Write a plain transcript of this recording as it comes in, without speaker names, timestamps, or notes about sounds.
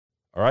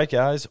All right,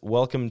 guys,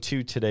 welcome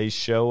to today's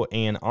show.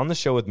 And on the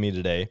show with me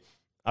today,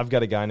 I've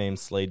got a guy named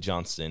Slade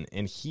Johnston,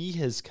 and he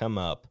has come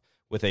up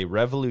with a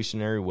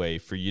revolutionary way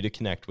for you to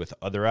connect with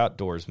other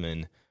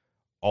outdoorsmen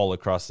all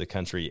across the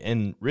country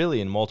and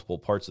really in multiple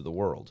parts of the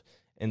world.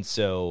 And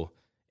so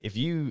if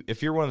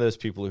you're one of those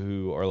people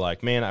who are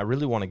like, man, I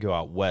really want to go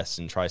out west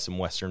and try some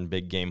western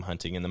big game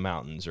hunting in the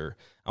mountains, or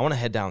I want to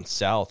head down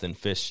south and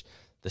fish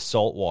the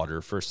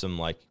saltwater for some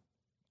like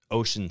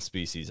ocean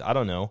species, I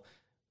don't know.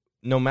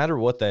 No matter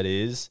what that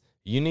is,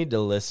 you need to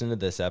listen to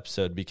this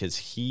episode because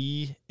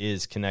he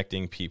is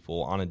connecting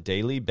people on a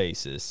daily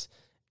basis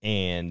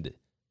and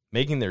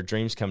making their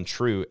dreams come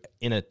true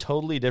in a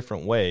totally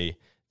different way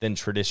than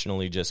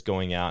traditionally just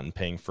going out and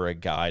paying for a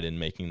guide and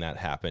making that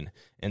happen.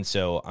 And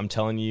so I'm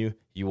telling you,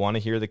 you want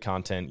to hear the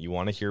content, you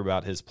want to hear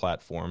about his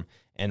platform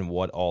and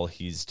what all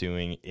he's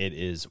doing. It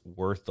is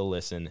worth the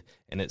listen,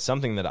 and it's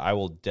something that I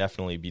will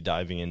definitely be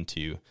diving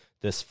into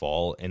this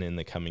fall and in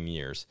the coming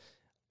years.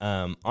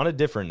 On a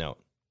different note,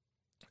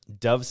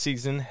 dove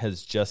season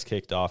has just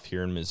kicked off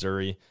here in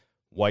Missouri.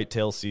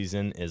 Whitetail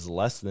season is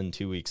less than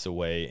 2 weeks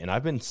away, and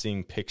I've been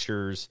seeing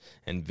pictures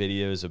and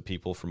videos of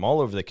people from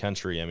all over the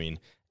country. I mean,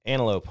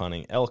 antelope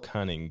hunting, elk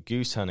hunting,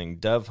 goose hunting,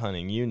 dove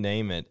hunting, you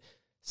name it.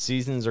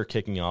 Seasons are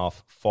kicking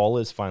off. Fall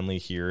is finally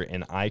here,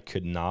 and I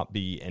could not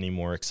be any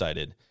more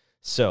excited.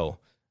 So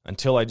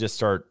until I just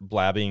start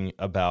blabbing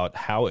about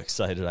how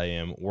excited I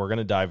am, we're going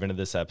to dive into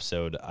this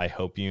episode. I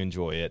hope you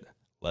enjoy it.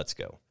 Let's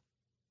go.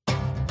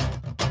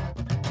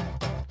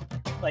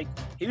 Like,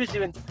 he was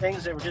doing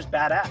things that were just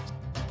badass.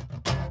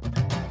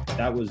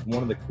 That was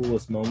one of the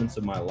coolest moments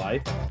of my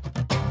life.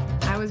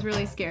 I was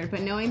really scared,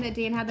 but knowing that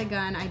Dan had the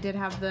gun, I did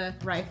have the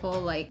rifle,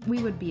 like,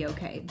 we would be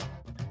okay.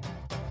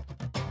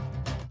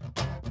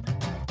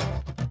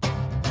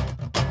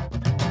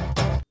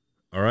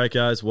 All right,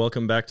 guys,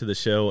 welcome back to the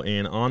show.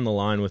 And on the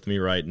line with me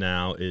right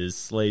now is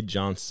Slade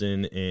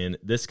Johnston, and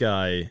this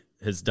guy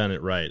has done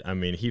it right. I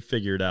mean, he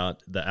figured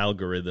out the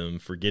algorithm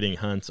for getting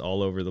hunts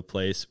all over the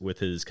place with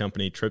his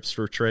company, Trips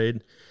for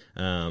Trade.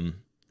 I'll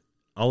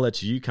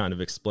let you kind of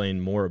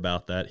explain more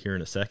about that here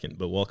in a second,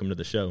 but welcome to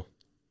the show.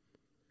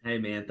 Hey,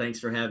 man,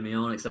 thanks for having me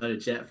on. Excited to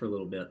chat for a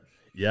little bit.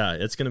 Yeah,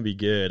 it's going to be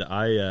good.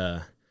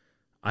 I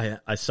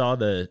saw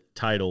the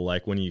title,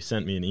 like, when you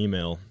sent me an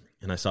email,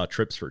 and I saw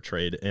Trips for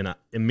Trade, and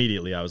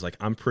immediately I was like,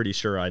 I'm pretty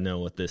sure I know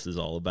what this is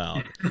all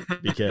about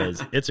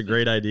because it's a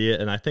great idea,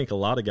 and I think a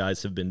lot of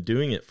guys have been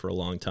doing it for a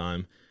long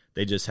time.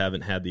 They just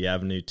haven't had the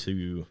avenue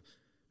to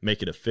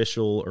make it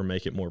official or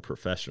make it more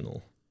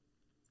professional.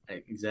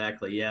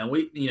 Exactly, yeah.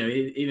 We,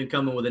 even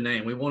coming with a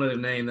name, we wanted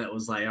a name that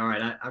was like, all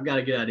right, I've got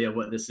a good idea of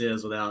what this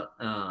is without,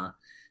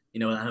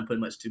 without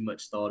putting too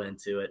much thought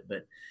into it.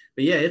 But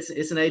yeah,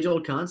 it's an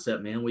age-old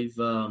concept, man. We've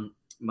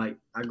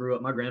I grew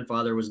up, my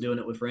grandfather was doing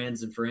it with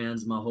friends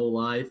my whole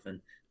life,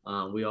 and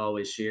we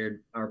always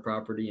shared our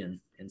property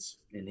and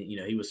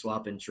he was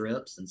swapping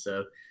trips. And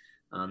so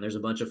there's a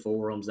bunch of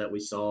forums that we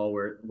saw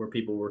where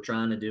people were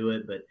trying to do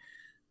it, but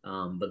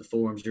the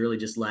forums really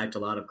just lacked a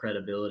lot of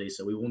credibility.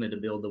 So we wanted to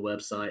build the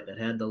website that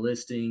had the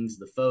listings,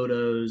 the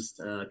photos,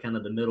 kind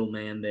of the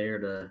middleman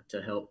there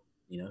to help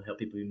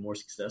people be more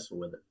successful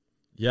with it.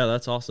 Yeah,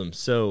 that's awesome.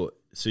 So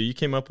you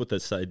came up with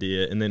this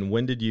idea, and then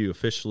when did you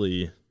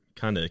officially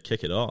kind of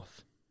kick it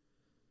off?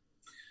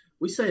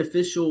 We say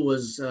official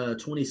was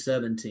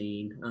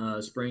 2017,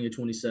 spring of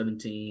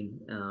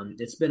 2017.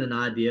 It's been an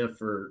idea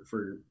for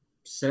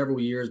several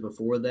years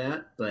before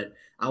that, but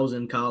I was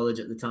in college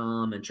at the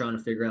time and trying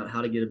to figure out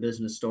how to get a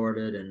business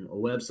started and a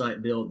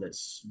website built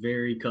that's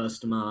very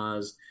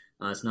customized.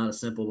 It's not a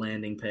simple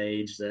landing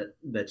page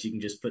that you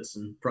can just put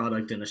some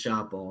product in a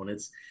shop on.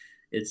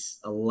 It's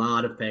a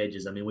lot of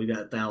pages. I mean, we've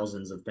got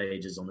thousands of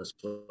pages on this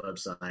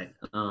website.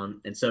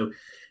 And so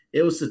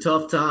it was a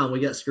tough time.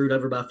 We got screwed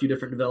over by a few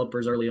different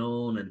developers early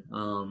on,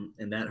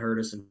 and that hurt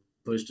us and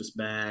pushed us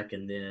back.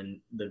 And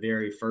then the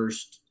very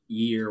first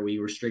year, we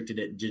restricted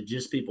it to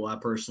just people I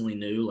personally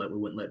knew. Like, we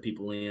wouldn't let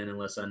people in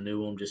unless I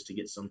knew them, just to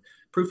get some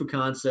proof of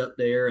concept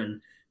there,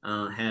 and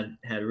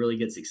had really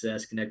good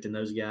success connecting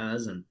those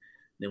guys. And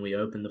then we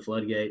opened the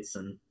floodgates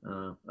and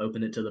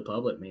opened it to the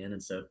public, man.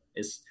 And so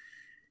it's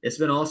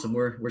been awesome.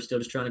 We're still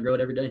just trying to grow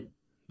it every day.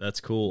 That's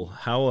cool.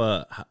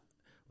 How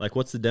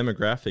what's the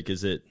demographic?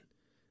 Is it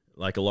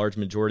like a large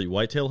majority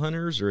whitetail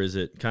hunters, or is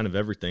it kind of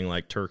everything,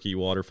 like turkey,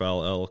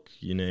 waterfowl, elk,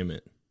 you name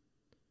it?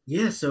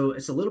 Yeah, so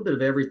it's a little bit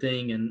of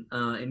everything,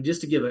 and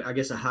just to give a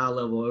high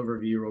level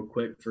overview real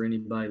quick for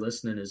anybody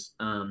listening is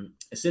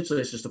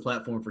essentially it's just a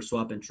platform for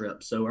swapping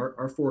trips. So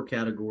our four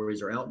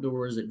categories are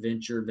outdoors,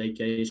 adventure,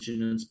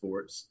 vacation, and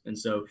sports, and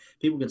so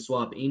people can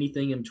swap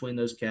anything in between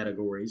those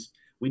categories.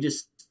 We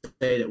just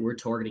say that we're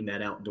targeting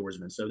that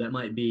outdoorsman. So that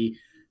might be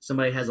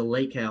somebody has a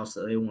lake house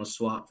that they want to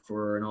swap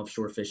for an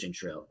offshore fishing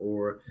trip,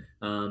 or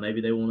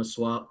maybe they want to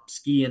swap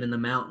skiing in the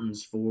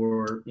mountains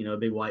for, a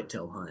big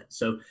whitetail hunt.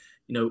 So,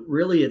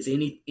 really it's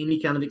any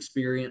kind of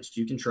experience,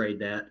 you can trade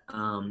that.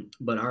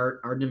 But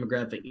our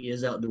demographic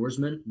is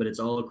outdoorsmen, but it's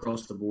all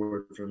across the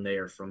board from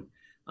there, from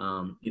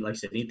Like I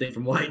said, anything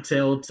from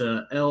whitetail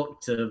to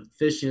elk to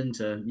fishing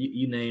to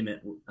you name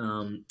it.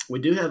 We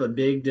do have a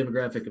big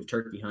demographic of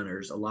turkey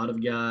hunters. A lot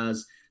of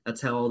guys.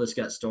 That's how all this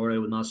got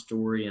started with my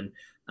story and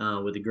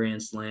with the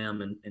Grand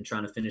Slam and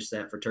trying to finish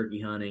that for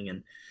turkey hunting.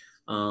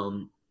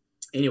 And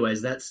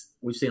anyways,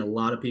 we've seen a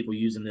lot of people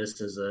using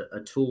this as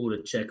a tool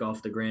to check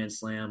off the Grand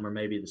Slam or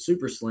maybe the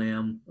Super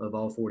Slam of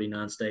all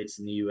 49 states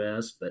in the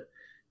U.S. But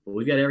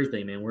we've got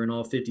everything, man. We're in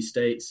all 50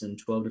 states and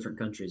 12 different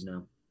countries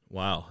now.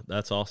 Wow,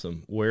 that's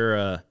awesome.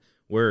 Where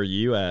are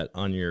you at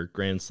on your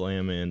Grand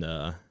Slam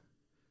and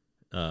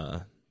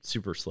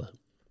Super Slam?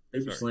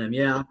 Super Slam,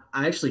 yeah.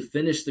 I actually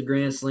finished the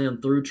Grand Slam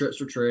through Trips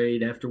for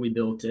Trade after we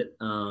built it.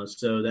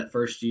 So that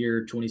first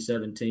year,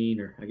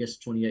 2017, or I guess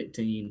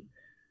 2018,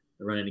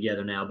 they're running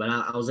together now. But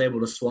I was able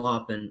to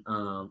swap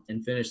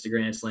and finish the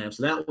Grand Slam.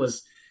 So that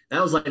was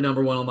like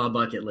number one on my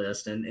bucket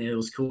list, and it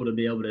was cool to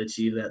be able to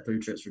achieve that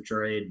through Trips for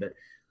Trade.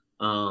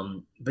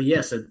 But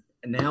yeah, so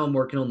now I'm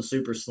working on the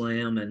Super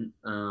Slam, and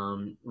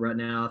right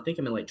now I think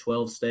I'm in like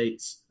 12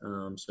 states.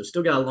 So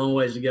still got a long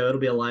ways to go. It'll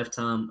be a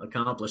lifetime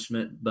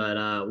accomplishment,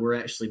 but we're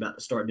actually about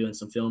to start doing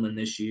some filming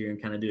this year and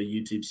kind of do a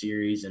YouTube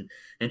series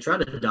and try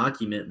to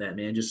document that,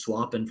 man, just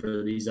swapping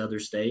for these other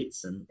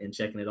states and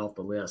checking it off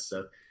the list.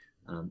 So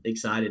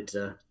excited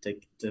to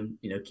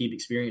keep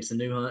experiencing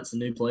new hunts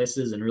and new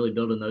places and really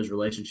building those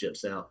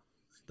relationships out.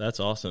 That's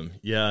awesome.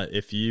 Yeah,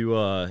 if you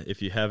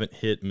haven't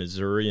hit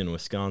Missouri and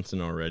Wisconsin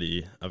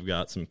already, I've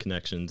got some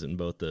connections in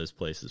both those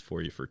places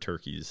for you for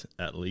turkeys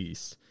at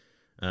least.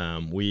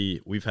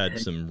 We've had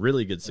some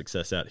really good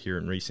success out here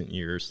in recent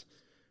years.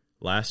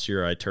 Last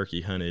year I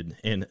turkey hunted,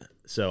 and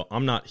so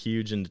I'm not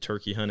huge into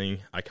turkey hunting.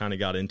 I kind of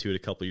got into it a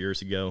couple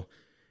years ago,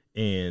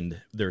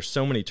 and there's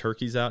so many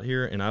turkeys out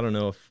here, and I don't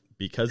know if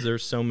because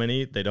there's so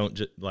many, they don't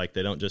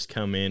just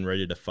come in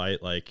ready to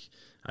fight like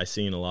I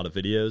see in a lot of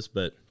videos,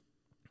 but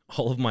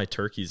all of my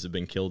turkeys have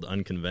been killed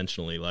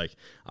unconventionally. Like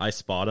I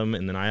spot them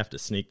and then I have to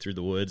sneak through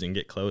the woods and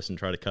get close and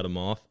try to cut them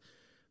off.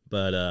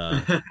 But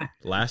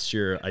last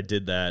year I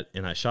did that,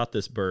 and I shot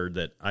this bird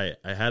that I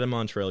had him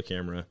on trail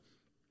camera.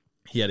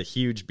 He had a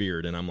huge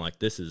beard, and I'm like,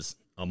 this is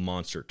a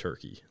monster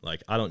turkey.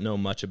 Like I don't know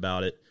much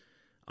about it.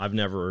 I've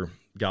never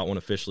got one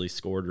officially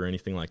scored or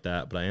anything like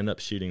that, but I end up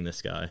shooting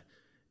this guy,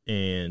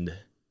 and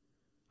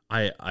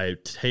I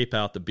tape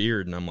out the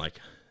beard, and I'm like,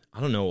 I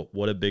don't know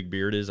what a big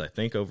beard is. I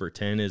think over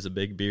 10 is a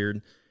big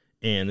beard.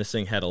 And this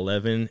thing had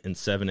 11 and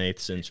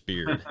 7/8 inch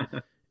beard.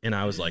 And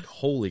I was like,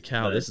 holy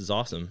cow, this is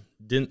awesome.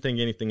 Didn't think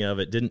anything of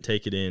it. Didn't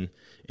take it in.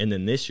 And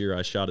then this year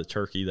I shot a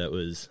turkey that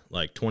was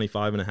like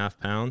 25.5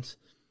 pounds.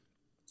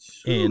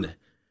 And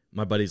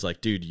my buddy's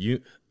like,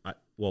 dude,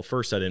 well,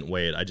 first I didn't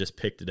weigh it. I just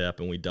picked it up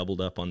and we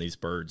doubled up on these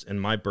birds. And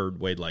my bird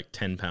weighed like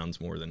 10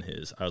 pounds more than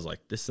his. I was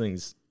like, this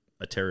thing's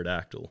a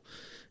pterodactyl.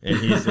 And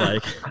he's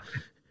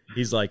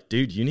like,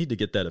 dude, you need to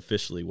get that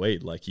officially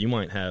weighed. Like you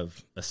might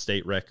have a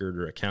state record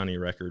or a county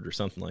record or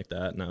something like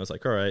that. And I was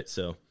like, all right.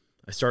 So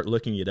I start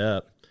looking it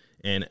up.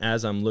 And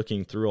as I'm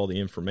looking through all the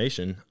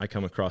information, I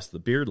come across the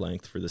beard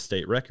length for the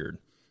state record,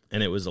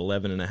 and it was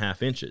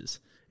 11.5 inches.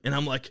 And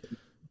I'm like,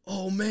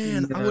 oh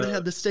man, I would have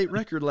had the state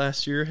record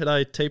last year had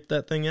I taped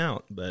that thing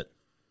out. But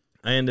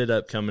I ended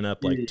up coming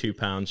up like 2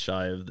 pounds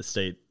shy of the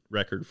state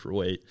record for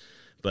weight.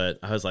 But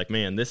I was like,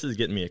 man, this is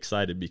getting me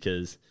excited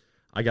because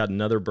I got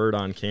another bird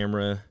on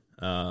camera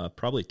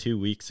probably 2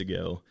 weeks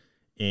ago,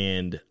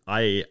 and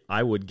I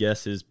would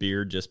guess his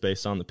beard, just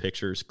based on the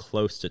pictures,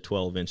 close to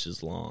 12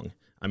 inches long.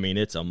 I mean,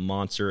 it's a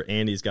monster,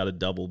 and he's got a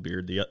double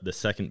beard. The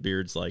second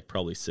beard's like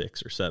probably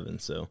 6 or 7.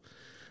 So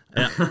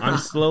I'm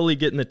slowly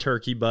getting the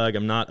turkey bug.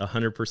 I'm not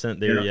 100%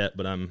 there yet,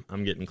 but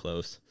I'm getting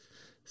close.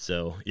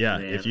 So yeah,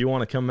 if you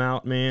want to come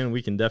out, man,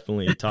 we can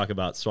definitely talk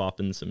about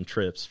swapping some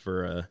trips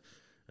for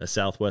a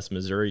Southwest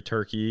Missouri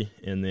turkey,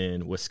 and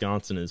then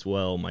Wisconsin as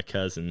well. My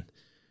cousin,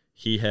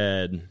 he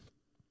had,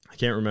 I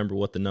can't remember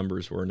what the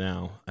numbers were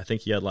now. I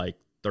think he had like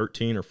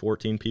 13 or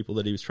 14 people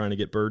that he was trying to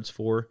get birds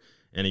for,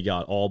 and he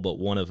got all but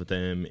one of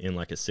them in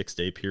like a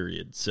 6-day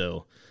period.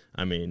 So,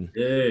 I mean,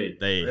 dude,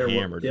 they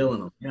hammered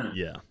them.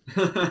 Yeah.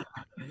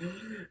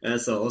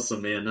 That's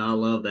awesome, man. No, I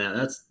love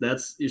that.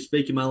 That's you're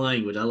speaking my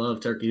language. I love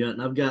turkey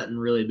hunting. I've gotten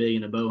really big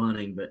into bow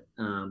hunting, but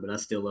I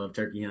still love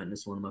turkey hunting.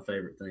 It's one of my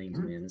favorite things,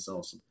 man. It's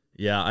awesome.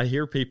 Yeah, I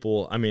hear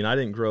people, I mean, I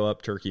didn't grow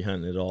up turkey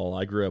hunting at all.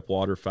 I grew up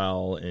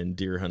waterfowl and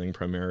deer hunting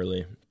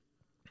primarily.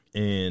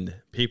 And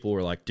people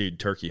were like, dude,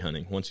 turkey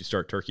hunting. Once you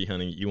start turkey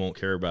hunting, you won't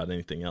care about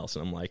anything else.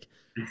 And I'm like,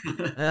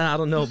 I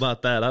don't know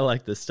about that. I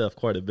like this stuff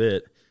quite a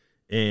bit.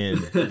 And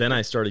then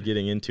I started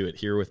getting into it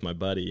here with my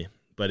buddy.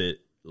 But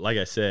like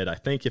I said, I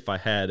think if I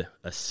had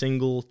a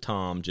single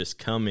tom just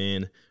come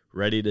in,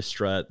 ready to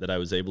strut, that I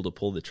was able to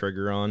pull the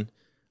trigger on,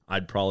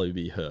 I'd probably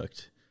be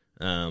hooked.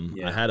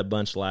 I had a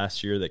bunch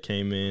last year that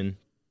came in.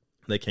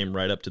 They came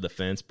right up to the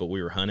fence, but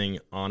we were hunting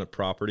on a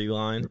property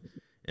line.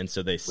 And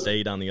so they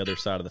stayed on the other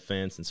side of the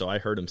fence. And so I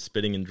heard them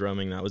spitting and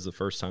drumming. That was the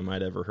first time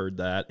I'd ever heard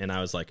that. And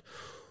I was like,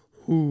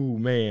 ooh,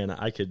 man,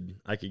 I could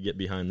get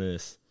behind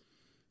this.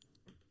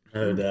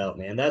 No doubt,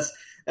 man. That's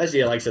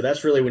yeah, like I said,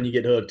 that's really when you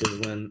get hooked is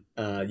when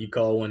you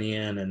call one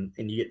in and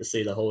you get to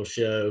see the whole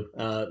show.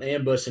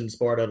 Ambushing's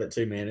part of it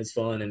too, man. It's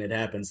fun and it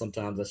happens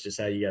sometimes. That's just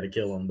how you got to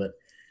kill them. But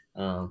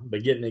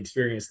getting to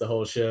experience the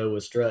whole show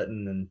with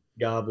strutting and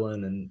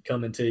gobbling and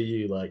coming to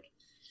you, like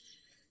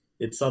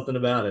it's something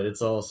about it.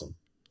 It's awesome.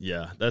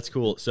 Yeah, that's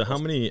cool. So how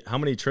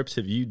many trips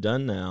have you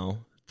done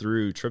now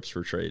through Trips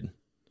for Trade?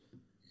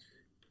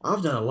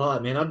 I've done a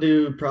lot, man. I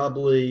do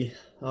probably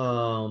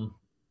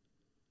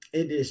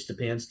it just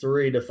depends,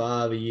 3 to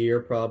 5 a year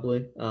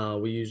probably.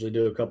 We usually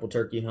do a couple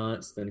turkey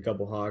hunts, then a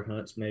couple hog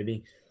hunts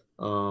maybe.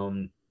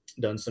 Um,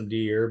 Done some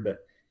deer, but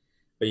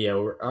yeah,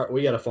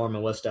 we got a farm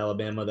in West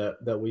Alabama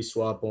that we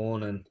swap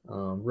on, and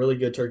really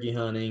good turkey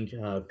hunting,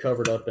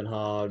 covered up in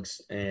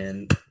hogs,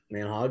 and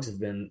man, hogs have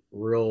been a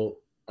real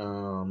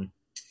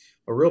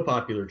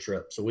popular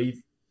trip. So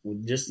we've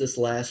just this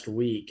last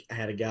week I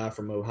had a guy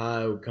from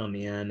Ohio come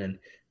in,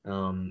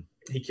 and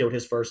he killed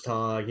his first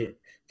hog.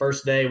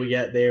 First day we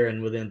got there,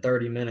 and within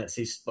 30 minutes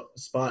he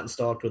spot and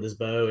stalked with his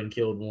bow and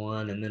killed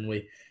one, and then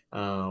we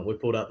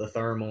pulled out the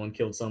thermal and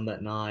killed some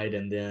that night,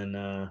 and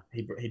then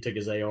he took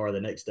his AR the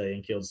next day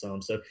and killed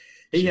some. So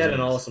he had an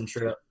Jeez. awesome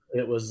trip.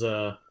 It was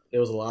a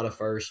lot of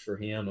first for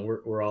him, and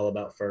we're all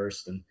about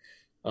first. And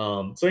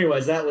so,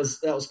 anyways, that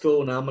was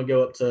cool. Now I'm gonna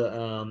go up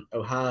to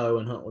Ohio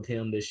and hunt with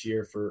him this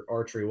year for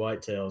archery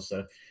whitetail.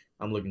 So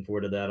I'm looking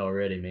forward to that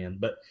already, man.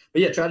 But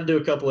yeah, try to do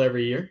a couple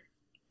every year.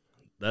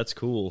 That's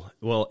cool.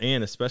 Well,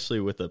 and especially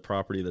with a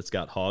property that's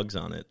got hogs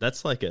on it.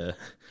 That's like the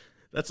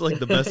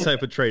best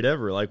type of trade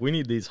ever. Like, we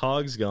need these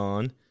hogs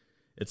gone.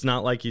 It's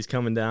not like he's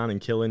coming down and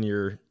killing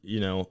your,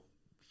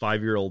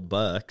 5-year-old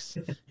bucks.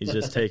 He's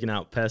just taking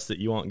out pests that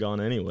you want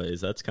gone anyways.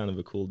 That's kind of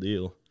a cool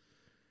deal.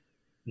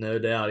 No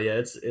doubt, yeah,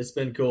 it's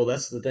been cool.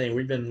 That's the thing.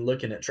 We've been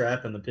looking at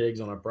trapping the pigs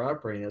on our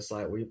property, and it's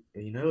like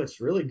it's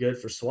really good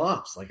for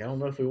swaps. Like, I don't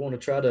know if we want to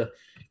try to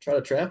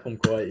trap them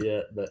quite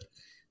yet, but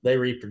they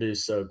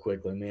reproduce so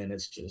quickly, man.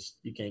 It's just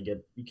you can't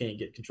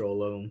get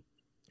control of them.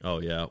 Oh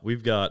yeah,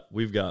 we've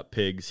got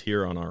pigs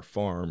here on our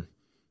farm.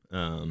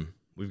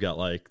 We've got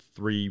like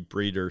 3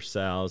 breeder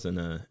sows and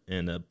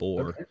a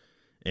boar. Okay.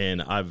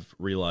 And I've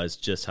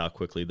realized just how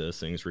quickly those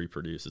things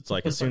reproduce. It's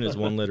like as soon as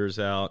one litter's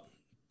out,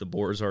 the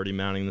boar's already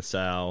mounting the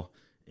sow,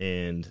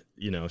 and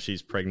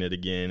she's pregnant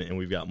again. And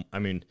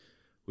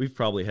we've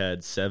probably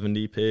had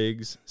 70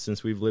 pigs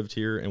since we've lived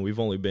here, and we've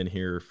only been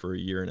here for a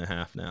year and a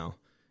half now.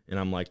 And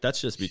I'm like, that's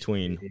just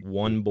between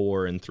 1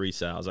 boar and 3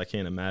 sows. I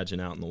can't imagine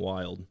out in the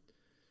wild.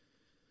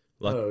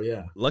 Oh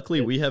yeah. Luckily,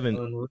 It's we haven't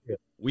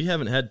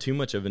unreal. had too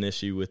much of an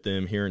issue with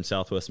them here in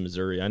Southwest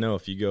Missouri. I know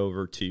if you go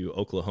over to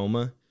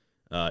Oklahoma,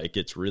 it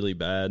gets really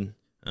bad.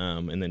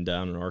 And then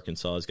down in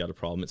Arkansas has got a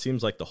problem. It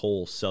seems like the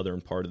whole southern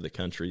part of the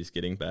country is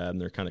getting bad,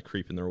 and they're kind of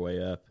creeping their way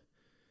up.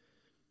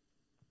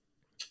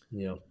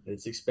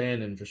 It's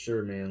expanding for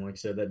sure, man. Like I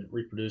said, that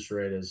reproduce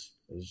rate is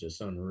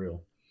just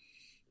unreal.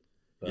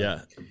 But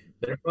Yeah.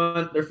 they're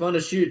fun. They're fun to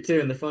shoot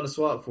too, and they're fun to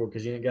swap for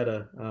because you ain't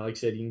gotta. Like I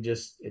said, you can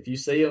just if you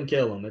see them,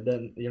 kill them. It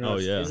doesn't. Oh,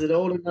 yeah. Is it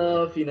old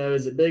enough?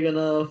 Is it big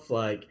enough?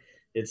 Like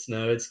it's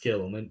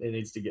kill them. It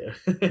needs to go.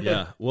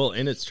 Yeah. Well,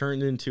 and it's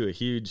turned into a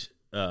huge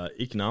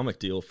economic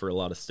deal for a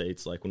lot of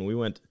states. Like when we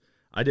went,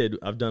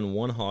 I've done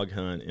one hog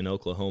hunt in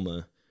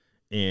Oklahoma,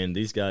 and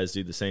these guys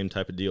do the same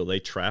type of deal.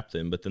 They trap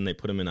them, but then they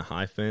put them in a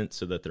high fence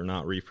so that they're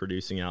not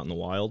reproducing out in the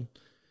wild.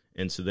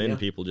 And so then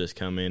people just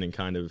come in and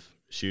kind of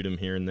shoot them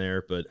here and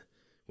there. But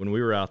when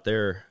we were out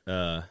there,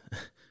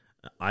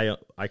 I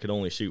could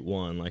only shoot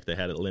one. Like, they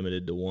had it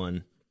limited to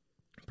 1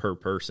 per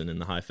person in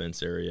the high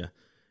fence area.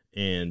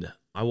 And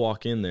I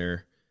walk in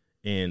there,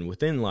 and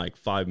within like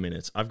 5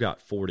 minutes, I've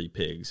got 40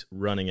 pigs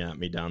running at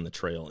me down the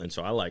trail. And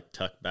so I like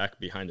tuck back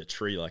behind a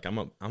tree, like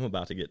I'm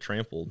about to get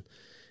trampled.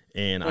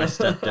 And I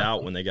stepped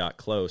out when they got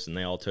close, and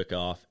they all took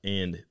off.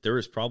 And there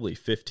was probably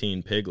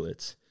 15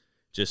 piglets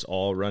just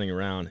all running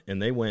around, and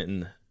they went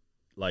and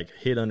like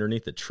hid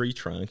underneath a tree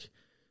trunk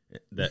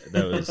that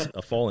was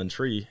a fallen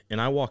tree. And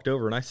I walked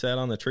over and I sat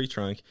on the tree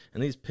trunk,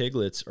 and these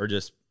piglets are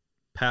just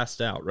passed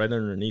out right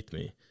underneath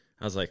me.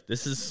 I was like,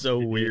 this is so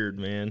weird,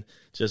 man.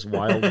 Just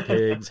wild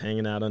pigs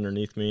hanging out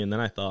underneath me. And then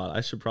I thought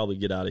I should probably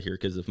get out of here,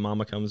 because if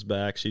Mama comes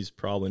back, she's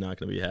probably not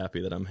going to be happy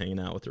that I'm hanging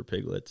out with her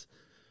piglets.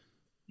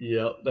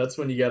 Yep, that's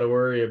when you got to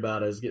worry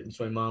about is getting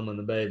between Mama and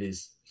the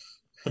babies.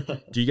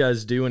 Do you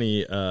guys do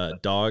any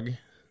dog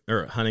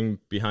or hunting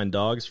behind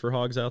dogs for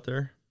hogs out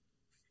there?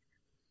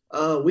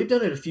 We've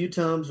done it a few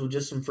times with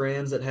just some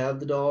friends that have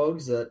the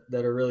dogs that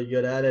are really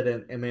good at it,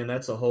 and man,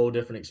 that's a whole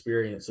different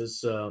experience.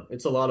 It's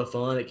a lot of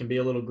fun. It can be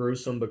a little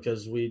gruesome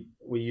because we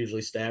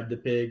usually stab the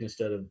pig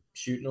instead of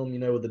shooting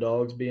them, with the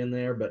dogs being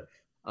there.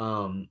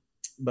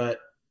 But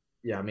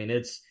yeah, I mean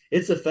it's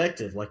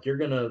effective. Like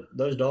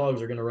those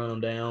dogs are gonna run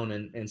them down,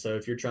 and so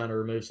if you're trying to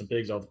remove some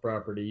pigs off the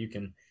property, you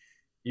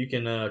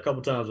can a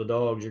couple times with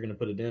dogs you're gonna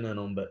put a dent in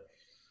them, but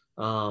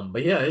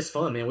yeah, it's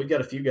fun, man. We've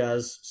got a few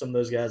guys, some of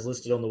those guys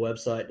listed on the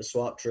website to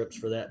swap trips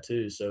for that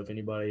too. So if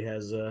anybody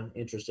has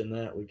interest in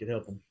that, we could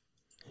help them.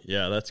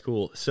 Yeah, that's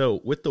cool.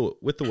 So with the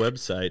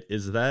website,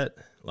 is that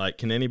like,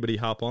 can anybody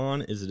hop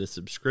on? Is it a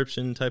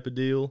subscription type of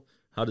deal?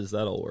 How does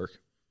that all work?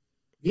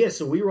 Yeah,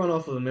 so we run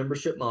off of a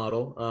membership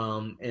model,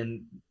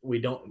 and we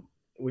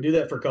do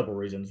that for a couple of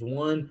reasons.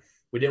 One,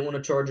 we didn't want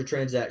to charge a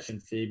transaction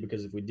fee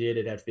because if we did,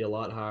 it'd have to be a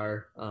lot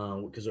higher.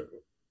 Because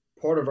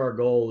part of our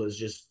goal is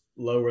just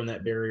lowering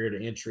that barrier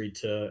to entry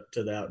to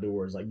the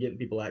outdoors, like getting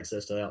people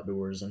access to the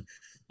outdoors, and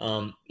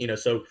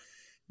so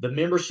the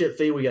membership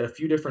fee, we got a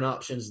few different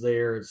options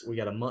there. We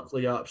got a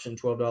monthly option,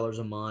 $12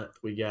 a month.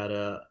 We got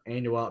a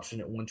annual option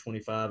at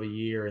 $125 a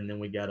year, and then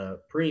we got a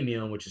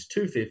premium, which is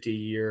 $250 a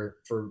year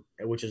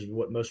which is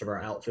what most of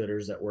our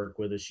outfitters that work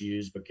with us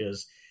use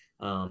because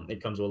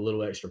it comes with a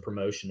little extra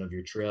promotion of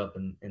your trip,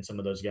 and some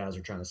of those guys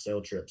are trying to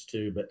sell trips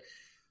too. But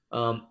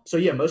so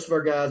yeah, most of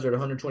our guys are at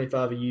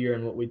 125 a year,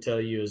 and what we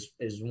tell you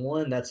is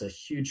one, that's a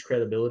huge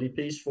credibility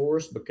piece for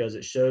us because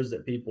it shows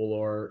that people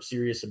are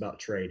serious about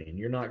trading.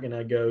 You're not going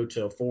to go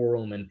to a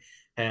forum and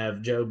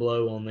have Joe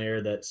Blow on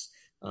there that's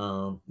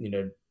not going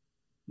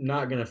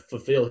to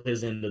fulfill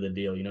his end of the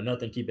deal.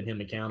 Nothing keeping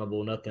him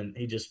accountable, nothing.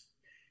 He just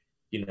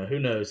who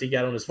knows? He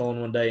got on his phone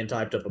one day and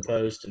typed up a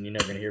post, and you're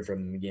never going to hear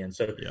from him again.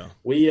 So Yeah,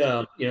 we,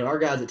 our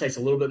guys, it takes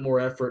a little bit more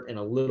effort and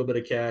a little bit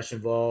of cash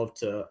involved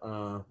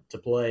to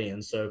play,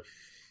 and so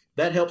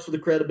that helps with the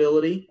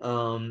credibility.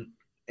 And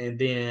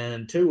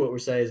then two, what we're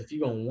saying is if you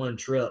go on one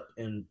trip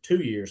in 2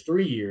 years,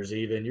 3 years,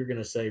 even, you're going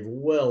to save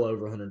well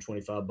over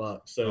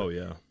 $125. So, oh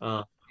yeah,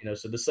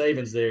 so the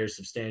savings there is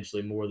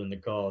substantially more than the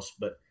cost,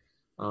 but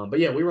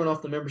yeah, we run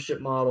off the membership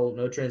model,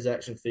 no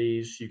transaction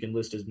fees. You can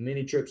list as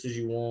many trips as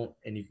you want,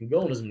 and you can go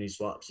on as many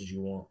swaps as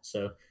you want.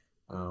 So,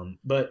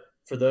 but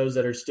for those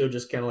that are still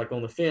just kind of like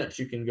on the fence,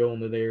 you can go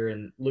under there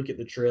and look at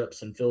the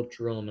trips and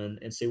filter them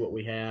and see what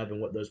we have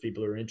and what those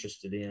people are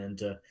interested in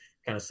to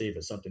kind of see if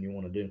it's something you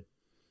want to do.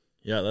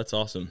 yeah, that's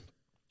awesome.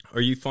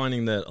 Are you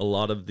finding that a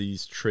lot of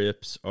these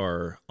trips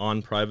are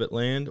on private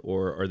land,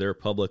 or are there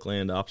public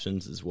land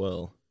options as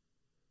well?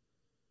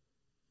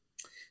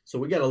 So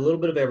we got a little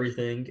bit of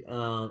everything.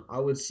 I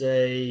would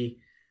say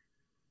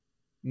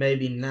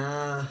maybe 80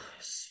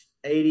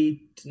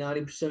 to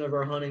 90% of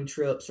our hunting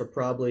trips are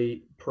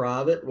probably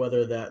private,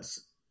 whether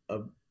that's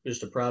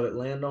just a private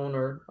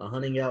landowner, a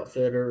hunting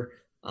outfitter,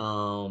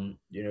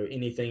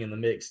 anything in the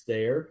mix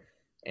there.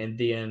 And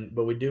then,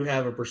 but we do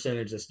have a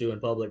percentage that's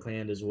doing public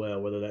land as well,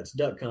 whether that's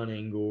duck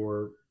hunting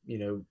or,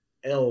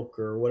 elk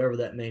or whatever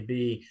that may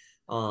be.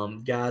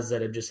 Guys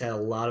that have just had a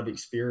lot of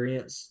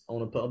experience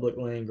on a public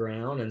land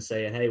ground and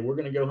saying, hey, we're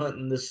going to go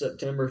hunting this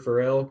September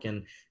for elk,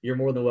 and you're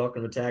more than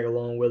welcome to tag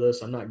along with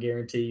us. I'm not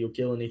guarantee you'll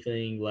kill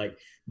anything,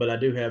 but I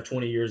do have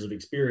 20 years of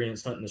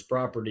experience hunting this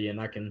property, and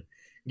I can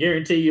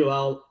guarantee you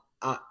I've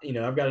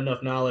got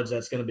enough knowledge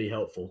that's going to be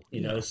helpful,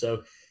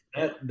 so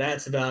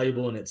that's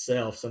valuable in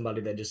itself. Somebody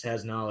that just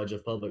has knowledge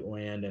of public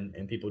land,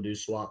 and people do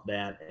swap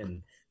that,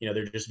 and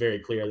they're just very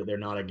clear that they're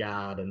not a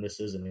guide and this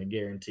isn't a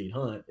guaranteed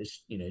hunt.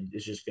 It's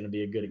just going to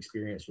be a good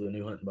experience with a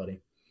new hunting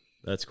buddy.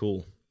 That's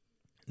cool.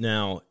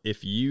 Now,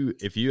 if you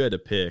had to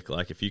pick,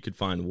 like if you could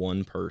find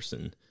one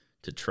person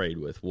to trade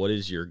with, what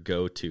is your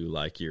go-to,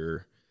 like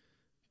your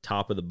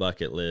top of the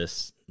bucket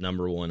list,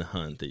 number one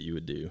hunt that you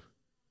would do?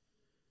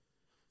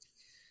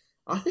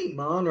 I think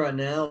mine right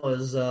now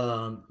is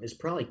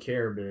probably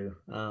caribou.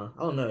 I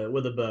don't know,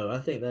 with a bow. I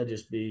think that'd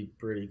just be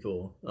pretty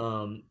cool.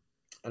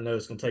 I know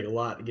it's going to take a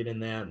lot to get in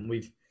that, and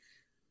we've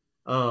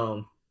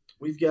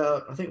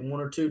got I think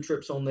one or two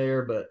trips on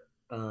there, but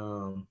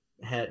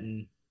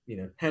hadn't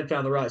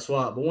found the right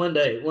swap. But one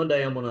day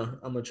I'm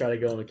gonna try to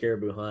go on a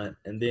caribou hunt,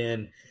 and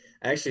then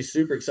actually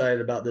super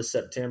excited about this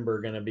September.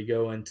 Going to be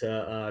going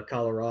to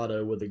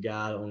Colorado with a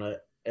guy on a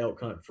elk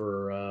hunt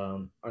for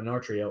an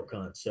archery elk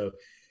hunt. So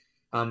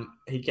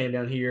he came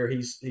down here.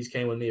 He's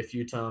came with me a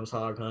few times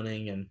hog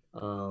hunting,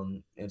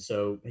 and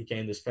so he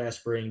came this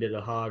past spring, did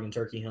a hog and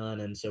turkey hunt,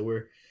 and so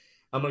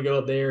I'm gonna go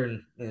up there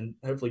and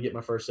hopefully get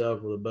my first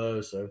elk with a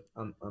bow. So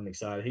I'm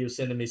excited. He was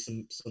sending me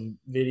some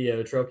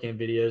trail cam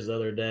videos the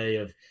other day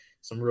of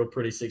some real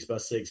pretty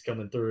 6x6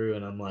 coming through,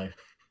 and I'm like,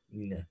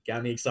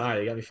 got me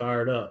excited, got me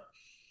fired up.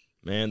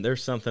 Man,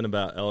 there's something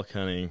about elk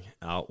hunting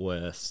out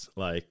west.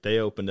 Like they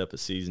opened up a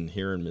season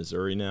here in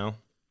Missouri now,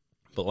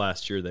 but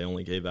last year they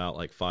only gave out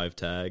like 5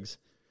 tags.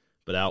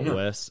 But out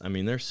west, I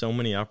mean, there's so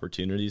many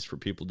opportunities for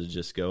people to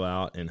just go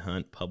out and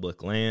hunt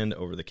public land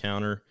over the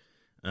counter.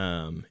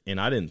 And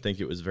I didn't think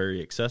it was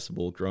very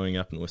accessible growing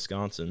up in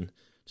Wisconsin,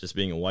 just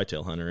being a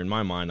whitetail hunter. In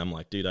my mind, I'm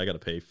like, dude, I got to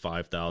pay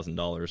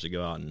 $5,000 to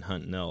go out and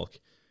hunt an elk.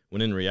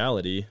 When in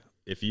reality,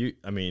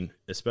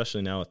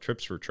 especially now with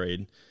trips for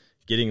trade,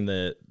 getting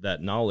that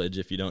knowledge,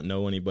 if you don't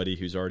know anybody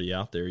who's already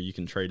out there, you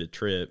can trade a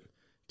trip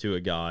to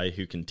a guy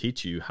who can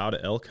teach you how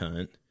to elk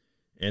hunt,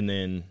 and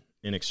then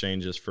in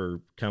exchanges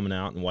for coming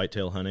out and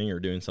whitetail hunting or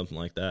doing something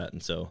like that.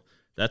 And so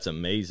that's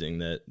amazing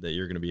that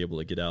you're going to be able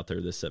to get out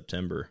there this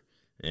September.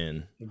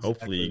 And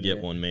hopefully you get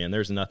one, man.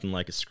 There's nothing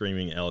like a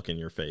screaming elk in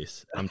your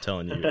face. I'm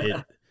telling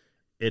you,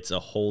 it's a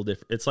whole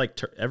different. It's like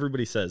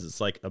everybody says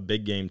it's like a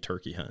big game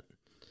turkey hunt.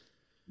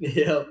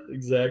 Yeah,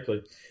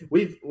 exactly.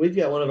 We've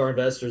got one of our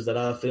investors that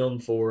I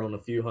filmed for on a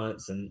few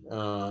hunts and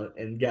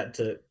got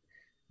to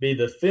be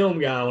the film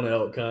guy on an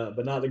elk hunt,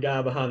 but not the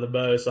guy behind the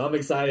bow. So I'm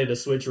excited to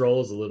switch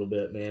roles a little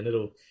bit, man.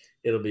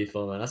 It'll be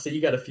fun. I see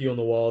you got a few on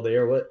the wall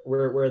there.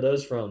 Where are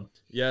those from?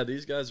 Yeah,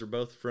 these guys are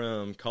both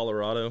from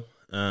Colorado.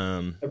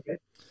 Okay.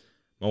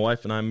 My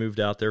wife and I moved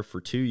out there for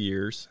 2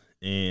 years,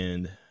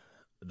 and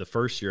the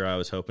first year I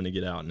was hoping to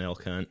get out and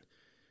elk hunt,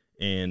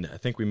 and I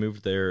think we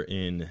moved there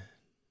in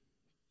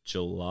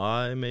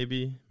July,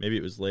 maybe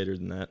it was later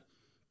than that.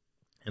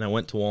 And I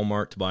went to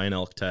Walmart to buy an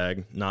elk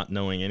tag, not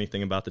knowing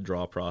anything about the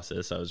draw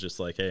process. I was just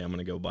like, hey, I'm going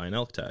to go buy an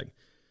elk tag.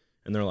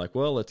 And they're like,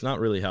 well, it's not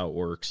really how it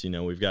works. You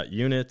know, we've got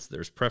units,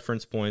 there's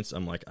preference points.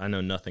 I'm like, I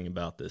know nothing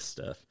about this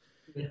stuff.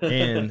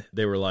 And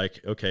they were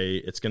like, okay,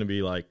 it's going to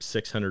be like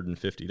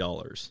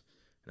 $650.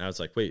 And I was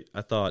like, wait,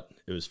 I thought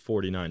it was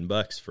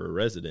 $49 for a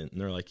resident. And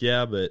they're like,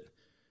 yeah, but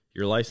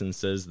your license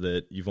says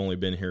that you've only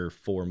been here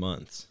 4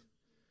 months.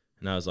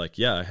 And I was like,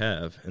 yeah, I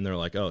have. And they're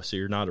like, oh, so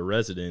you're not a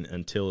resident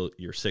until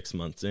you're 6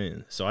 months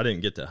in. So I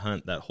didn't get to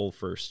hunt that whole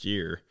first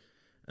year.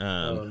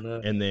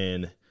 No. And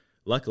then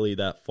luckily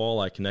that fall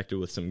I connected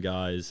with some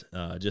guys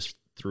just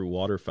through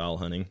waterfowl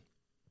hunting.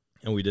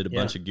 And we did a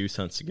bunch of goose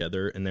hunts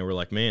together. And they were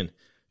like, man,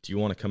 do you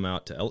want to come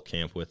out to elk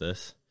camp with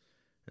us?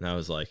 And I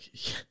was like,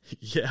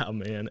 yeah,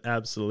 man,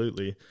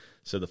 absolutely.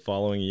 So the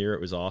following year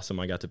it was awesome.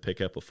 I got to pick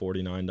up a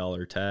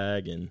 $49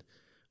 tag and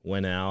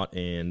went out,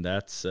 and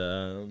that's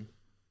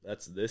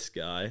this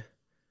guy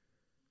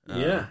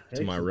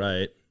to my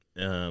right.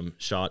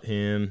 Shot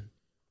him.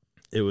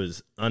 It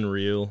was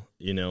unreal.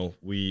 You know,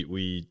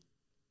 we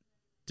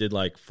did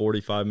like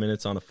 45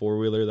 minutes on a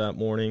four-wheeler that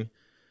morning,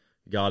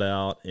 got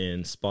out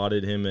and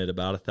spotted him at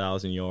about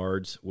 1,000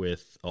 yards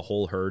with a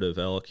whole herd of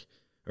elk,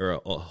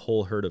 or a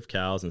whole herd of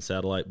cows and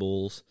satellite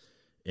bulls.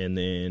 And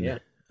then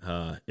it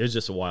was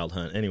just a wild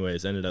hunt.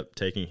 Anyways, ended up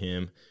taking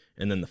him.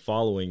 And then the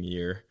following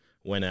year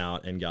went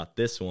out and got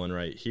this one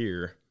right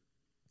here,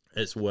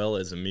 as well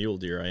as a mule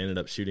deer. I ended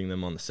up shooting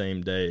them on the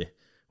same day,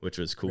 which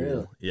was cool.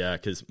 Really? Yeah,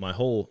 because my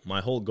whole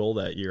goal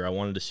that year, I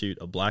wanted to shoot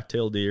a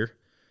black-tail deer,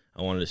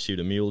 I wanted to shoot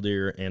a mule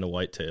deer, and a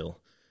whitetail.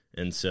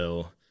 And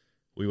so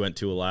we went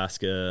to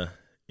Alaska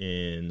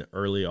in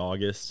early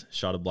August,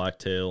 shot a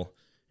blacktail,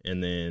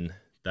 and then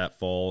that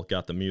fall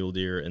got the mule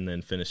deer, and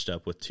then finished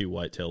up with 2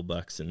 whitetail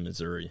bucks in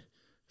Missouri.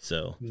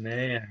 So,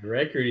 man,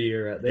 record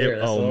year right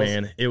there. Awesome.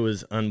 Man, it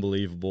was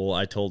unbelievable.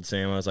 I told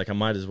Sam, I was like, I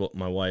might as well.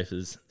 My wife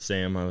is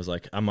Sam. I was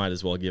like, I might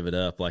as well give it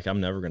up. Like, I'm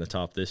never going to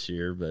top this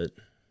year, but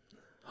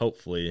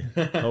hopefully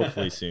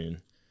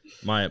soon.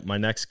 My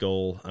next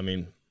goal, I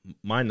mean,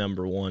 my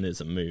number one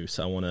is a moose.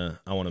 I want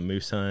to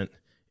moose hunt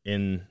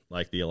in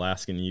like the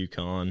Alaskan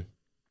Yukon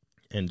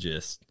and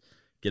just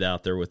get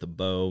out there with a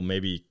bow,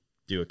 maybe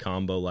do a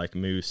combo like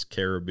moose,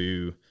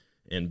 caribou,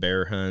 and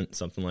bear hunt,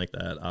 something like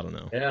that. I don't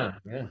know. Yeah.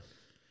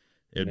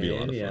 It would be a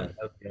lot of fun.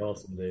 That'd be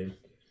awesome, dude.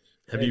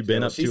 Have you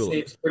been up she to? She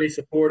seems pretty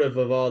supportive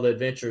of all the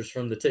adventures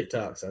from the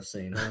TikToks I've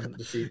seen. Huh?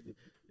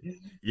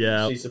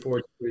 She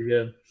supports pretty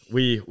good.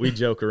 We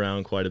joke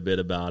around quite a bit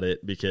about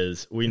it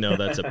because we know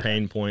that's a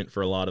pain point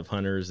for a lot of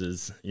hunters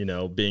is, you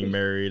know, being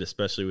married,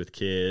 especially with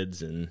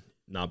kids, and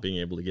not being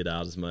able to get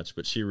out as much.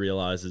 But she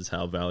realizes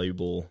how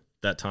valuable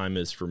that time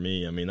is for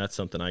me. I mean, that's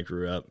something I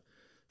grew up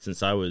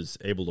since I was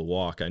able to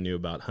walk. I knew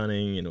about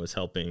hunting, and it was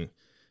helping,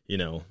 you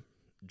know,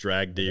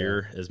 drag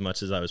deer as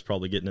much as I was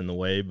probably getting in the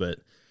way. But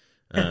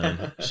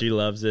she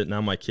loves it.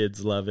 Now my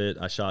kids love it.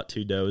 I shot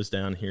 2 does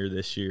down here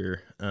this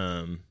year,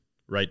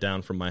 right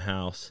down from my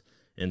house.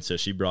 And so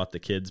she brought the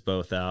kids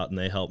both out, and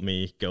they helped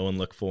me go and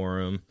look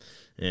for them.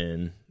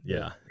 And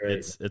yeah,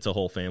 it's a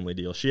whole family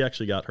deal. She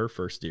actually got her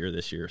first deer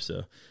this year,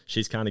 so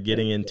she's kind of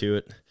getting into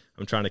it.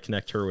 I'm trying to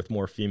connect her with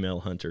more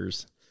female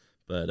hunters,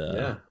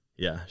 but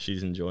yeah,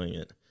 she's enjoying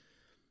it.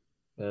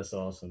 That's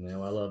awesome, man.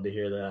 Well, I love to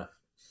hear that.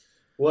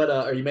 What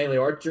are you mainly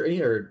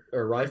archery or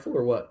rifle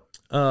or what?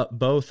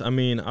 Both. I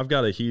mean, I've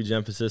got a huge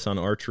emphasis on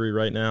archery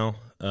right now.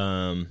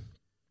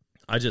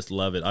 I just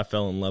love it. I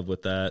fell in love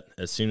with that.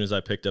 As soon as I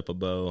picked up a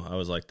bow, I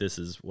was like, this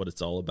is what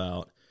it's all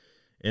about.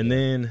 And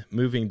then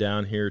moving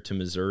down here to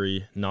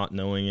Missouri, not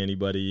knowing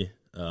anybody,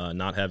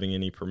 not having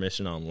any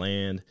permission on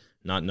land,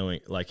 not knowing,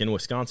 like in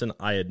Wisconsin,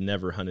 I had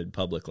never hunted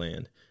public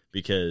land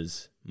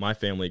because my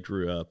family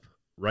grew up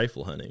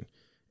rifle hunting.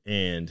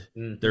 And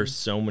there's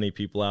so many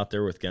people out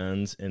there with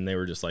guns, and they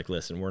were just like,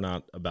 listen, we're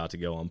not about to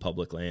go on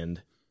public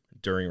land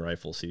during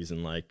rifle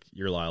season. Like,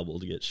 you're liable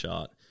to get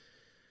shot.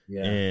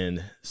 Yeah.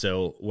 And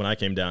so when I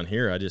came down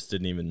here, I just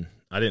didn't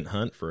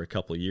hunt for a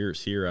couple of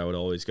years here. I would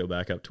always go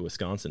back up to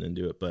Wisconsin and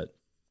do it. But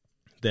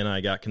then I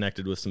got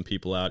connected with some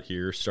people out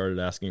here, started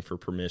asking for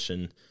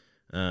permission.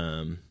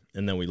 And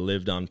then we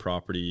lived on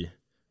property,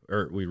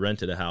 or we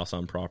rented a house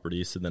on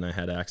property. So then I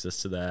had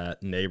access to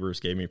that. Neighbors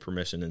gave me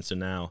permission. And so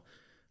now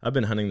I've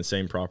been hunting the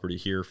same property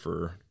here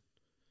for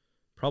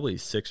probably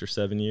 6 or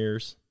 7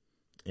 years.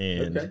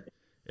 And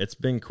it's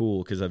been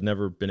cool because I've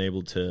never been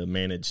able to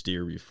manage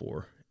deer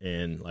before.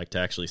 And like to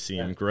actually see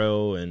them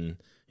grow, and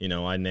you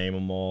know, I name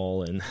them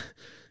all, and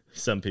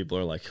some people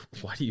are like,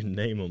 why do you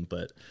name them?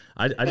 But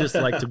I just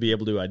like to be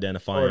able to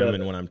identify them.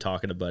 And when I'm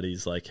talking to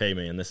buddies, like, hey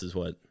man, this is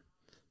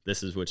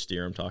which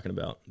deer I'm talking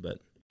about. But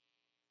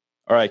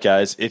all right,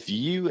 guys, if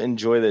you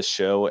enjoy this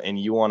show and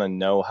you want to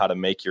know how to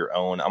make your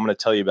own, I'm going to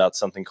tell you about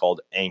something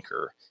called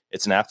Anchor.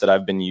 It's an app that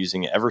I've been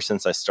using ever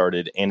since I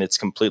started, and it's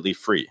completely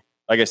free.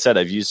 Like I said,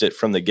 I've used it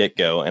from the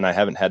get-go, and I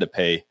haven't had to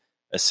pay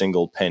a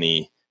single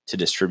penny to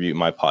distribute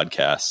my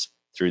podcasts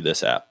through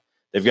this app.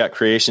 They've got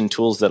creation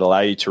tools that allow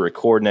you to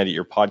record and edit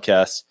your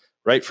podcasts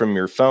right from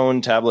your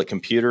phone, tablet,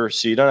 computer,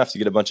 so you don't have to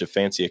get a bunch of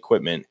fancy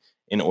equipment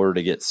in order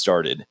to get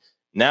started.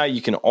 Now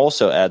you can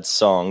also add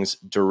songs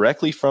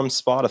directly from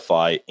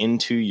Spotify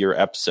into your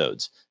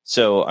episodes.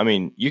 So, I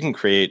mean, you can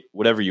create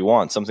whatever you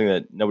want, something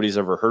that nobody's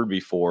ever heard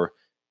before,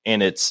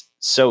 and it's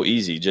so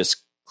easy.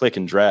 Just click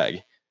and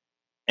drag.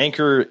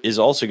 Anchor is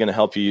also going to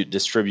help you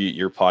distribute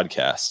your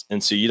podcast,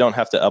 and so you don't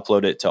have to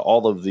upload it to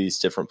all of these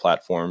different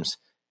platforms.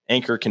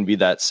 Anchor can be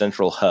that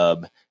central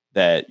hub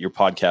that your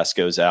podcast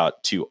goes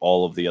out to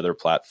all of the other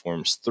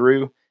platforms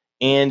through,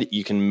 and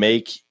you can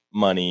make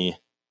money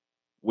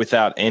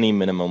without any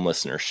minimum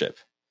listenership.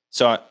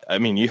 So, I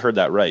mean, you heard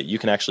that right. You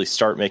can actually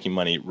start making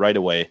money right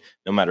away,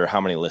 no matter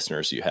how many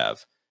listeners you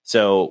have.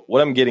 So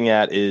what I'm getting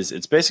at is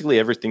it's basically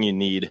everything you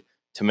need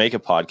to make a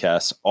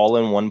podcast all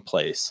in one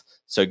place.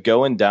 So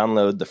go and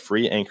download the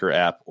free Anchor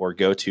app or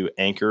go to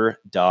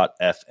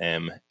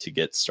anchor.fm to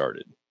get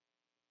started.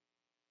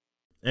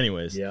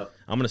 Anyways, I'm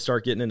going to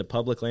start getting into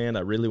public land.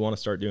 I really want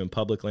to start doing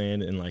public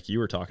land. And like you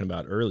were talking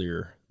about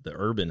earlier, the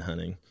urban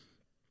hunting.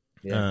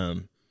 Yeah.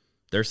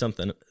 There's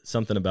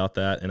something about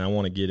that, and I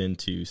want to get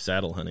into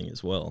saddle hunting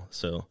as well.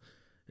 So,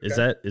 is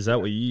that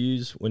what you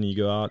use when you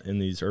go out in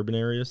these urban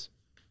areas?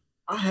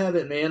 I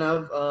haven't, man.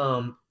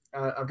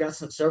 I've got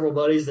several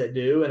buddies that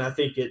do, and I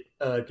think it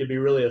could be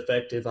really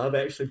effective. I've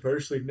actually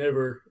personally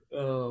never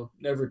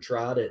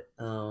tried it.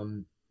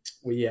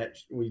 We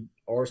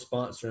are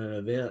sponsoring an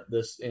event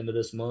this end of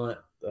this month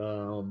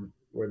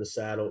where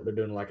they're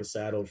doing like a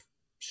saddle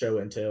show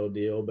and tell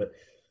deal, but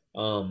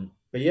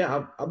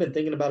yeah, I've been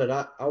thinking about it.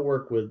 I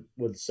work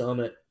with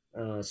Summit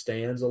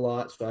stands a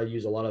lot, so I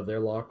use a lot of their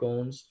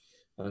lock-ons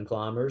and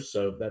climbers.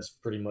 So that's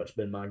pretty much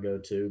been my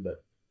go-to.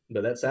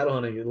 But that saddle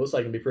hunting, it looks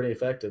like it can be pretty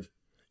effective.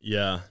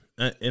 Yeah,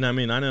 and I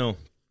mean, I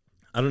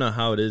don't know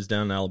how it is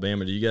down in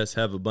Alabama. Do you guys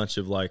have a bunch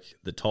of like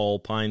the tall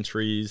pine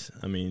trees?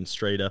 I mean,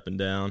 straight up and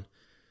down.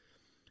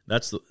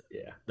 That's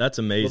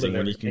amazing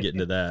when you can get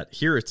into that.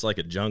 Here it's like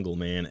a jungle,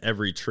 man.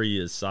 Every tree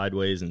is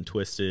sideways and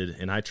twisted.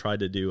 And I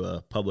tried to do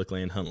a public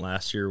land hunt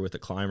last year with a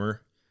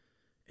climber,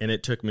 and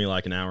it took me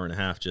like an hour and a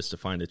half just to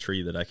find a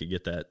tree that I could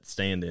get that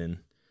stand in.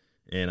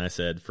 And I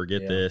said,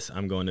 forget this.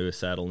 I'm going to a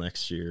saddle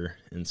next year.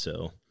 And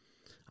so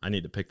I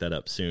need to pick that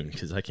up soon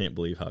because I can't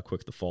believe how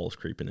quick the fall is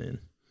creeping in.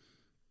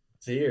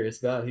 It's here. It's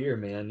about here,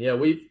 man. Yeah,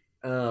 we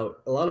a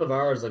lot of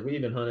ours, like we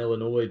even hunt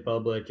Illinois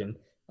public and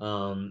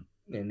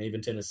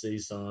even Tennessee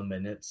some,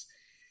 and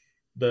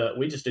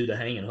we just do the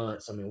hanging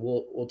hunts. I mean,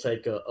 we'll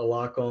take a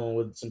lock on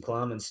with some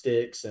climbing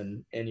sticks,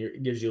 and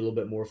it gives you a little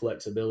bit more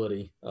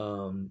flexibility.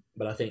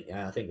 But I think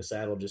the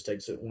saddle just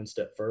takes it one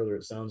step further.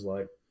 It sounds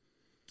like.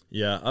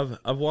 Yeah,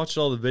 I've watched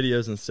all the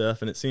videos and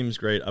stuff, and it seems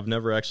great. I've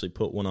never actually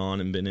put one on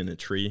and been in a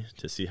tree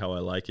to see how I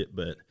like it,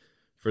 but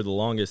for the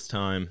longest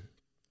time,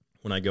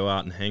 when I go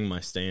out and hang my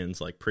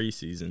stands like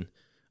preseason,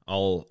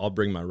 I'll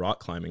bring my rock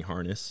climbing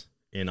harness,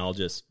 and I'll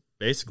just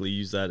basically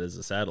use that as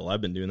a saddle.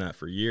 I've been doing that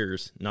for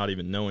years, not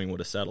even knowing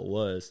what a saddle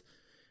was.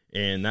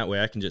 And that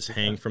way I can just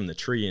hang from the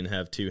tree and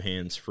have two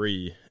hands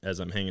free as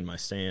I'm hanging my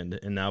stand.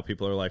 And now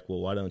people are like, well,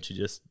 why don't you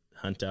just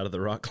hunt out of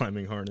the rock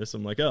climbing harness?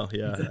 I'm like, oh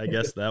yeah, I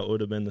guess that would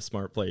have been the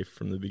smart play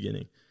from the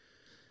beginning.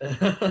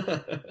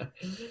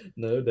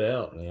 No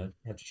doubt, man.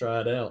 Have to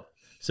try it out.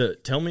 So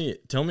tell me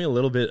a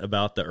little bit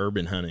about the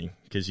urban hunting,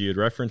 because you had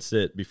referenced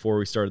it before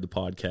we started the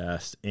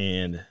podcast,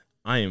 and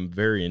I am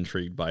very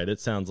intrigued by it. It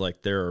sounds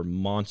like there are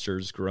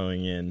monsters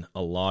growing in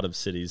a lot of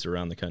cities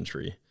around the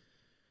country.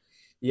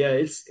 Yeah,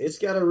 it's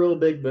got a real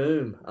big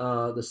boom.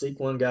 The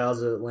Sequin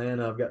guys at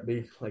Atlanta, I've got to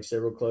be like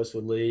several close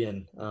with Lee,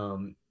 and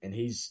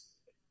he's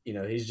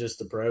just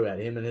the pro at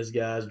him and his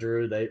guys,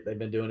 Drew. They've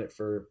been doing it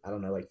for, I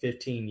don't know, like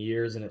 15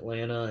 years in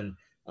Atlanta,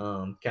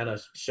 and kind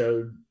of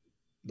showed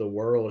the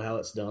world how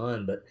it's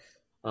done. But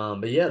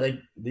yeah,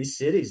 these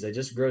cities, they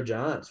just grow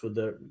giants with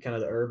the kind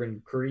of the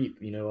urban creep.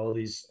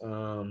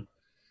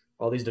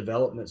 All these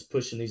developments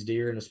pushing these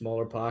deer into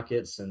smaller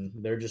pockets, and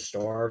they're just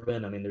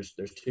starving. I mean, there's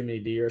too many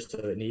deer, so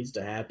it needs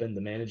to happen.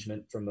 The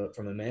management from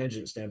a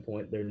management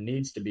standpoint, there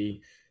needs to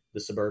be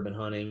the suburban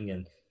hunting,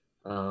 and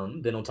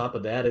then on top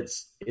of that,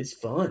 it's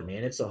fun,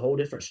 man. It's a whole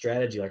different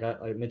strategy. Like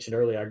I mentioned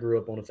earlier, I grew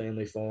up on a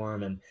family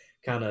farm and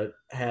kind of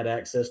had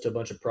access to a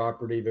bunch of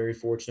property. Very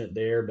fortunate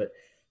there, but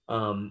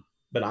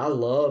I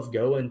love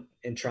going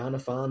and trying to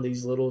find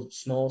these little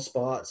small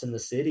spots in the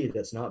city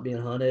that's not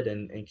being hunted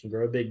and can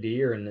grow big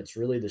deer. And it's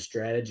really the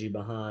strategy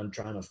behind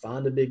trying to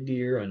find a big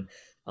deer and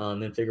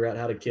then figure out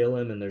how to kill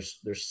him. And there's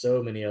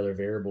so many other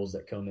variables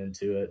that come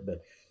into it.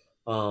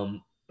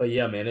 But but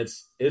yeah, man,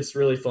 it's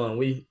really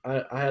fun.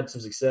 I had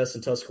some success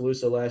in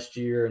Tuscaloosa last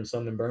year and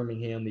some in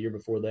Birmingham the year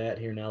before that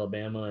here in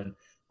Alabama,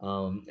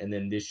 and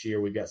then this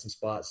year we've got some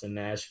spots in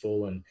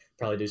Nashville and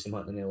probably do some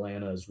hunting in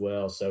Atlanta as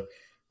well. So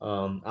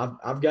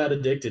I've got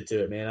addicted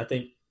to it, man. I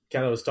think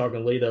kind of was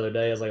talking to Lee the other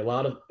day. I was like, a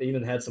lot of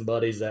even had some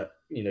buddies that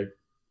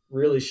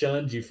really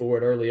shunned you for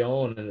it early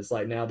on, and it's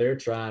like now they're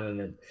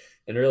trying,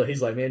 and really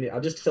he's like, man, I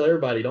just tell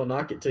everybody don't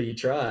knock it till you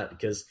try it,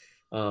 because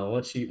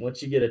once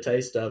you get a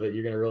taste of it,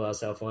 you're going to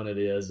realize how fun it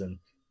is, and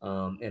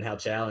how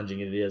challenging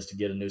it is to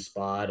get a new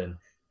spot. And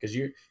because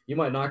you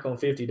might knock on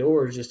 50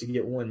 doors just to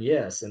get one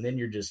yes, and then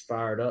you're just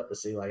fired up to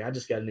see, like, I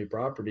just got a new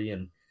property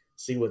and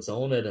see what's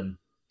on it. And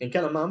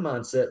kind of my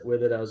mindset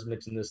with it, I was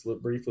mentioning this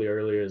briefly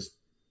earlier, is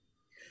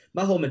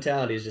my whole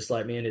mentality is just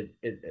like, man,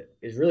 it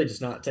is really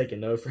just not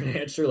taking no for an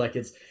answer. Like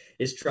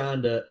it's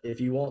trying to,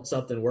 if you want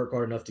something, work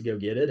hard enough to go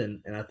get it.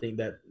 And I think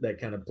that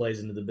kind of plays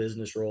into the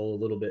business role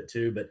a little bit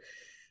too.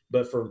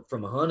 But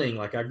from a hunting,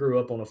 like I grew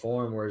up on a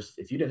farm where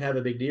if you didn't have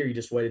a big deer, you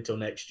just waited till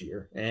next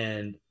year.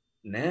 And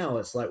now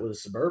it's like with a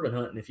suburban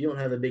hunt, and if you don't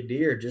have a big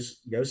deer,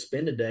 just go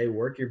spend a day,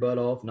 work your butt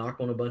off, knock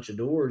on a bunch of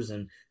doors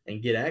and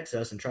get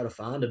access and try to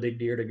find a big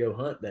deer to go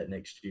hunt that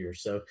next year.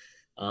 So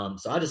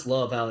I just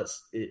love how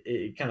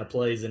it kind of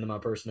plays into my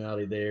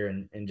personality there,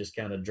 and just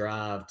kind of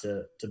drive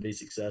to be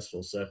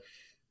successful. So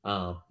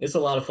it's a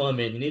lot of fun,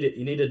 man. You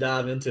need to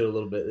dive into it a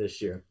little bit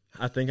this year.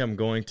 I think I'm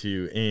going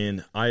to,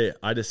 and I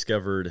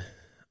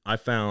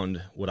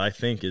found what I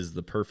think is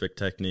the perfect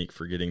technique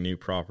for getting new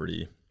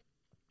property,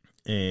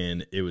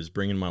 and it was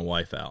bringing my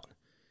wife out.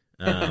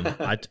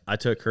 I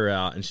took her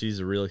out, and she's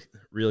a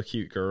real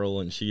cute girl,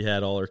 and she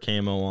had all her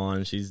camo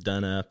on. She's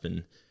done up,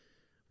 and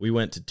we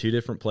went to 2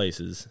 different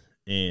places,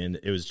 and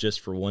it was just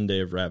for one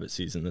day of rabbit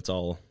season. That's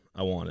all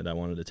I wanted. I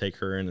wanted to take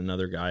her and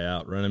another guy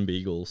out running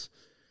beagles,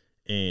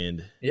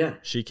 and yeah,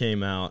 she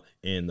came out,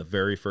 and the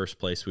very first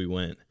place we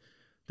went,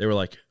 they were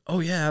like, "Oh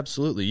yeah,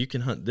 absolutely, you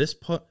can hunt this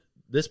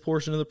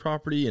portion of the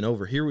property, and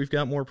over here we've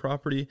got more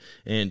property.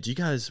 And do you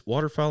guys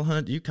waterfowl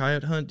hunt? Do you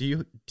coyote hunt? Do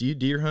you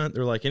deer hunt?"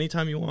 They're like,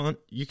 "Anytime you want,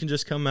 you can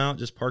just come out,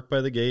 just park by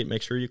the gate,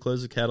 make sure you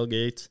close the cattle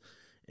gates."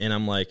 And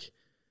I'm like,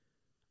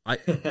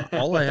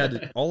 all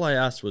I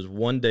asked was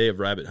one day of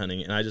rabbit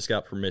hunting, and I just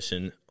got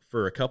permission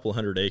for a couple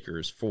 100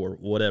 acres for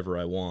whatever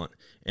I want.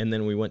 And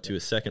then we went to a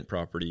second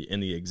property,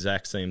 and the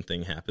exact same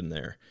thing happened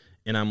there.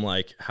 And I'm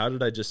like, how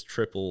did I just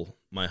triple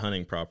my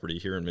hunting property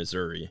here in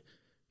Missouri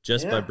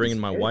just by bringing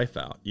my wife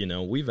out?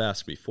 We've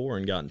asked before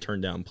and gotten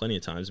turned down plenty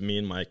of times. Me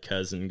and my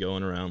cousin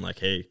going around like,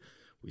 "Hey,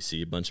 we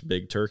see a bunch of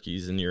big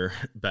turkeys in your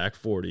back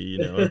 40,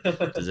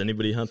 does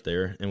anybody hunt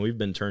there?" And we've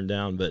been turned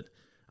down, but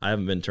I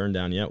haven't been turned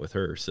down yet with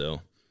her.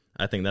 So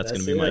I think that's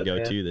going to be my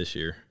go-to this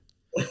year.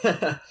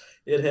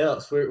 It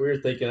helps. We're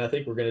thinking, I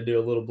think we're going to do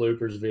a little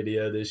bloopers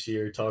video this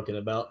year talking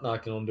about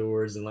knocking on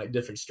doors and like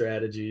different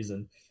strategies,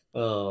 and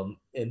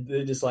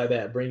just like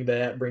that,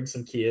 bring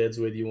some kids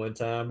with you one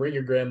time, bring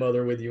your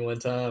grandmother with you one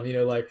time,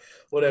 like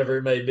whatever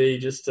it may be,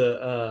 just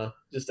to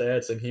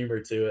add some humor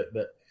to it.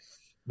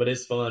 But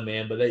it's fun,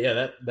 man. But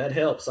yeah, that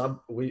helps.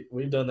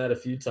 We've done that a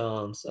few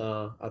times.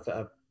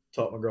 I've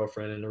taught my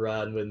girlfriend into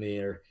riding with me,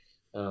 or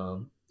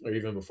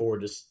even before,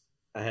 just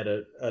I had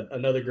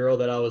another girl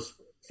that I was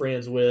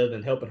friends with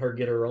and helping her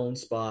get her own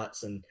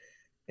spots, and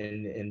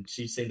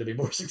she seemed to be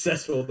more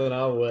successful than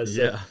I was.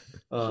 Yeah.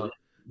 So,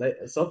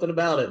 something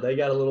about it, they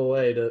got a little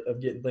way of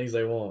getting things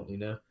they want.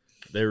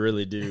 They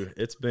really do.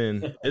 It's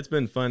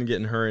been fun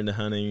getting her into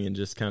hunting and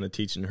just kind of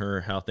teaching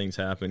her how things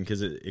happen,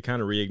 because it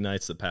kind of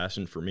reignites the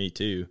passion for me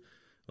too.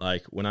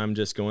 Like when I'm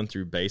just going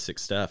through basic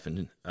stuff,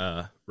 and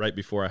right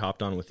before I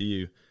hopped on with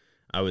you,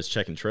 I was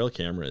checking trail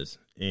cameras,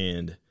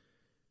 and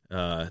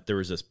there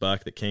was this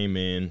buck that came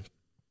in.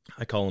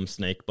 I call him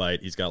Snake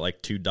Bite. He's got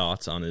like 2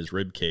 dots on his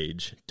rib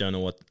cage. Don't know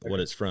what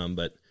it's from,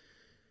 but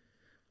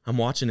I'm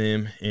watching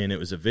him, and it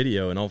was a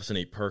video, and all of a sudden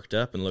he perked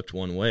up and looked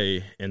one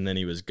way, and then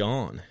he was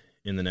gone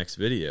in the next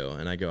video.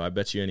 And I go, "I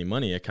bet you any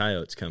money a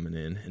coyote's coming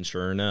in." And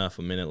sure enough,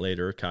 a minute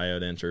later, a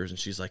coyote enters, and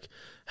she's like,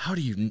 how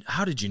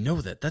did you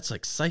know that? That's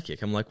like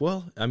psychic." I'm like,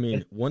 well, I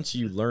mean, once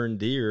you learn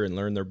deer and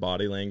learn their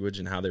body language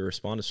and how they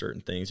respond to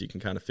certain things, you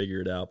can kind of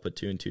figure it out, put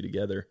 2 and 2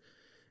 together.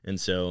 And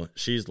so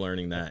she's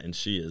learning that, and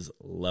she is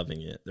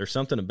loving it. There's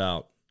something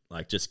about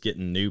like just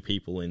getting new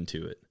people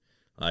into it.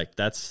 Like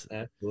that's,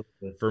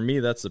 absolutely, for me,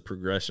 that's the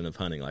progression of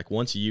hunting. Like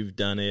once you've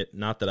done it,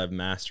 not that I've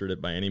mastered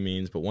it by any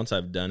means, but once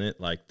I've done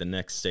it, like the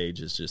next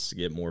stage is just to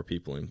get more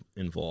people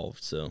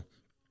involved. So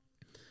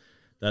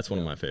that's one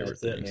of my favorite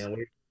things.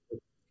 Man.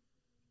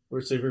 We're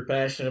super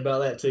passionate about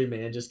that too,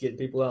 man. Just getting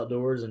people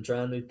outdoors and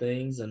trying new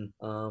things. And,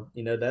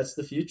 that's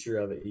the future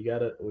of it. We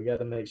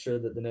gotta make sure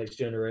that the next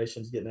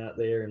generation's getting out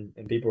there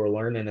and people are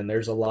learning. And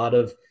there's a lot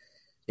of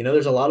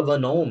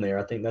unknown there.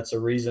 I think that's a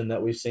reason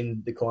that we've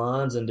seen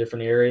declines in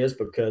different areas,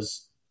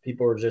 because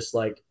people are just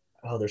like,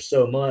 "Oh, there's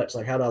so much.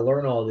 Like, how do I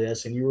learn all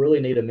this?" And you really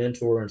need a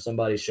mentor and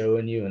somebody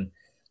showing you. And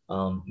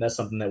that's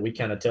something that we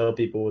kind of tell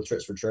people with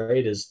Tricks for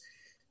Trade is,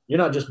 you're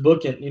not just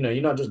booking,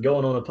 you're not just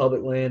going on a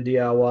public land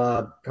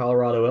DIY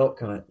Colorado elk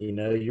hunt.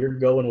 You're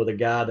going with a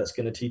guy that's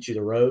going to teach you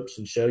the ropes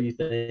and show you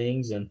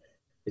things, and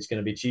it's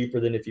going to be cheaper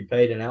than if you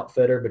paid an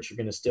outfitter, but you're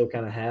going to still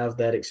kind of have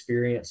that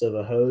experience of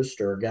a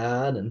host or a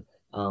guide, and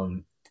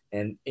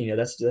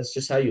that's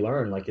just how you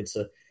learn. Like it's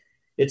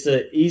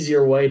a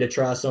easier way to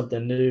try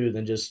something new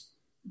than just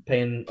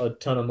paying a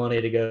ton of money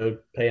to go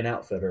pay an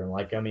outfitter.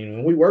 Like, I mean,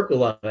 when we work with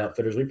a lot of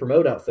outfitters, we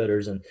promote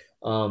outfitters, and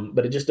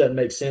but it just doesn't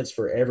make sense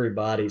for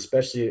everybody,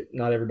 especially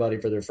not everybody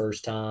for their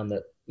first time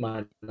that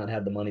might not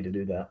have the money to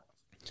do that.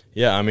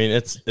 Yeah, I mean,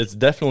 it's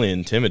definitely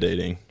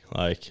intimidating,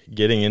 like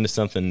getting into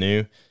something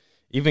new.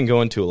 Even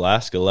going to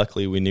Alaska,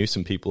 luckily we knew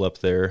some people up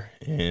there,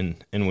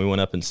 and we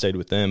went up and stayed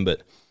with them.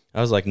 But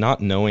I was like, not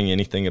knowing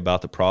anything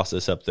about the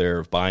process up there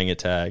of buying a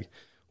tag,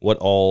 what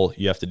all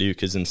you have to do,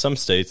 because in some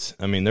states,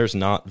 I mean, there's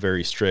not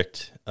very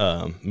strict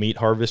meat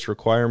harvest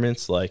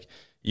requirements. Like,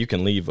 you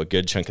can leave a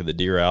good chunk of the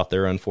deer out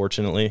there,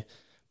 unfortunately.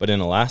 But in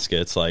Alaska,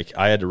 it's like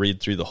I had to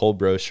read through the whole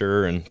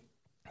brochure, and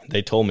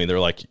they told me, they're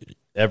like,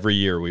 every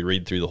year we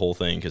read through the whole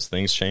thing because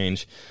things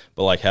change.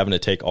 But like having to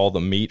take all the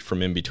meat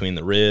from in between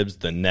the ribs,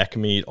 the neck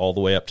meat, all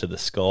the way up to the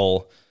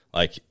skull,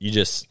 like you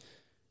just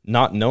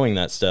not knowing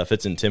that stuff,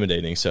 it's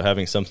intimidating. So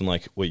having something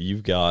like what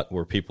you've got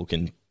where people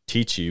can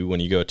teach you when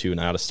you go to an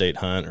out-of-state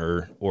hunt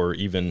or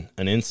even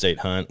an in-state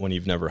hunt when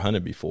you've never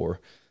hunted before,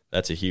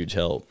 that's a huge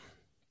help.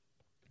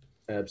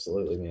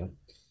 Absolutely, man.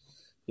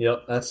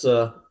 Yep, that's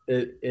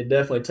it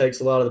definitely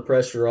takes a lot of the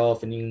pressure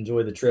off, and you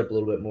enjoy the trip a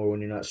little bit more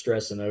when you're not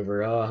stressing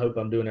over, I hope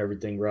I'm doing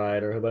everything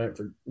right, or I hope I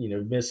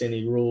don't miss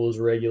any rules,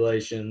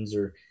 regulations,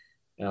 or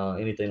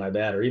anything like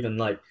that. Or even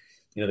like,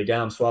 the guy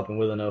I'm swapping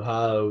with in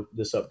Ohio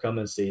this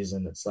upcoming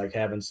season, it's like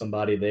having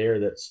somebody there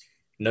that's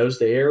knows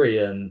the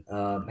area and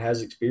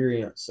has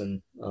experience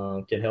and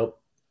can help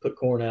put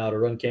corn out or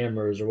run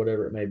cameras or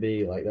whatever it may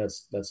be. Like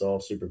that's all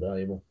super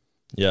valuable.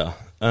 Yeah.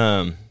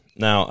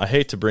 Now, I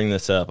hate to bring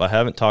this up. I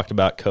haven't talked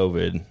about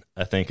COVID,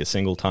 I think, a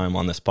single time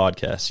on this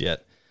podcast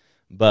yet.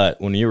 But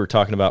when you were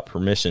talking about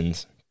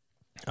permissions,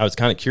 I was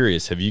kind of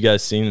curious. Have you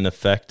guys seen an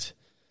effect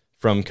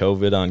from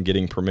COVID on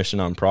getting permission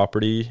on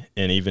property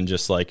and even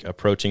just like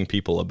approaching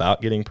people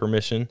about getting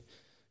permission?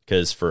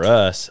 Because for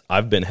us,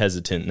 I've been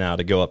hesitant now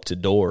to go up to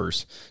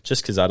doors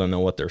just because I don't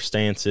know what their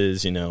stance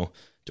is.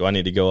 Do I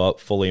need to go up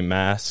fully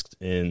masked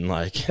and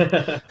like,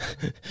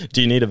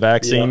 do you need a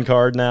vaccine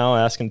card now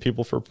asking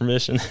people for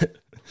permission?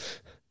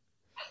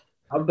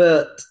 I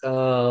bet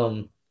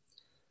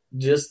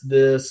just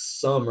this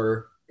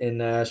summer in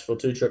Nashville,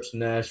 2 trips to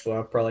Nashville,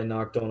 I've probably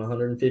knocked on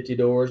 150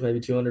 doors, maybe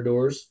 200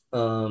 doors,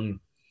 and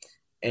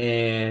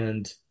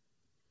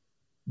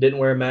didn't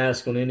wear a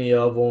mask on any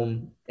of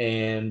them,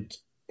 and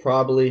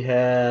probably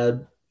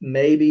had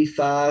maybe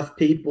 5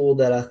 people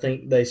that I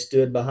think they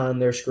stood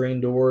behind their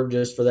screen door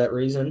just for that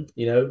reason,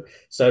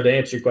 So to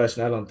answer your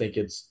question, I don't think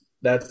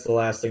that's the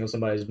last thing on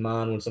somebody's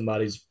mind when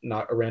somebody's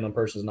not a random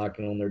person's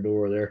knocking on their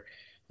door.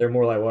 They're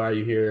more like, why are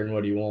you here and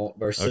what do you want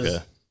versus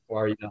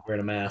why are you not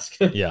wearing a mask?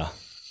 Yeah,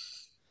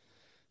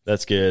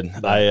 that's good.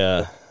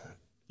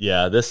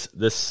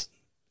 This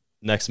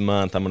next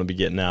month I'm going to be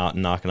getting out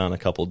and knocking on a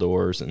couple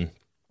doors, and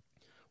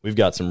we've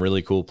got some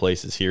really cool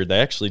places here.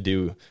 They actually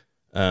do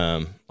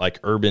like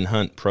urban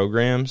hunt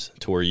programs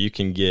to where you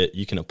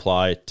can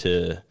apply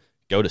to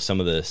go to some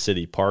of the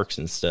city parks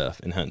and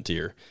stuff and hunt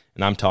deer.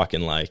 And I'm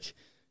talking like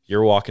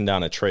you're walking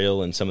down a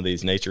trail in some of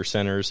these nature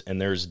centers and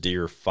there's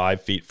deer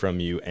 5 feet from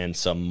you and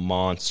some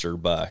monster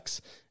bucks.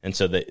 And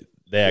so they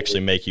actually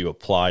make you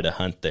apply to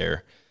hunt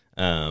there.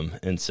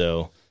 And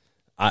so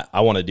I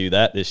want to do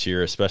that this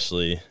year,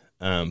 especially,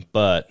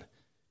 but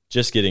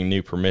just getting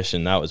new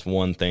permission, that was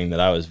one thing that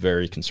I was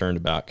very concerned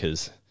about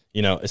because,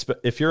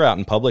 if you're out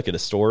in public at a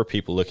store,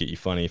 people look at you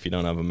funny if you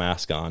don't have a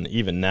mask on.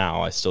 Even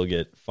now, I still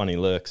get funny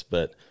looks,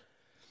 but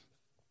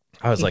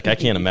I was like, I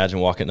can't imagine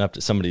walking up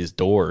to somebody's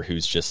door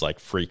who's just like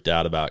freaked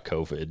out about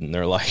COVID and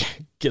they're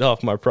like, get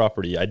off my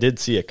property. I did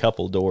see a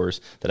couple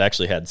doors that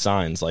actually had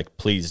signs like,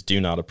 please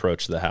do not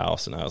approach the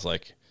house. And I was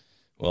like,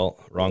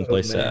 well, wrong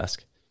place to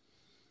ask.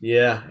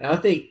 Yeah. I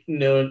think,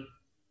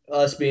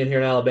 us being here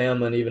in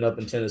Alabama and even up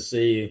in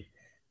Tennessee,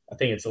 I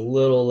think it's a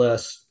little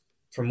less,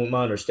 from what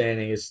my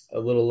understanding, it's a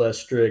little less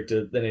strict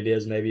than it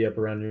is maybe up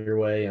around your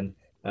way, and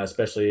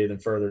especially even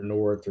further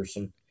north or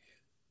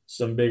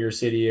some bigger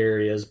city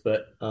areas.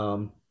 But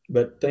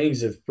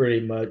things have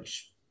pretty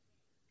much,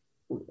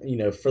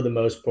 for the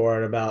most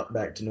part, about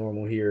back to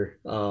normal here.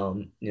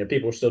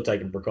 People are still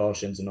taking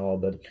precautions and all,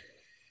 but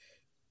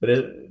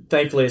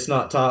thankfully it's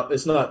not top.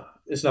 It's not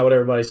what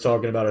everybody's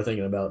talking about or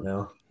thinking about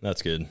now.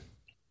 That's good.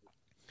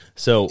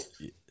 So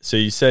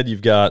you said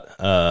you've got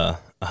a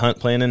hunt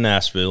plan in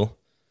Nashville.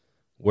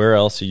 Where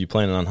else are you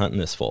planning on hunting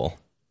this fall?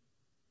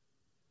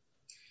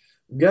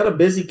 We've got a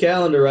busy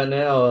calendar right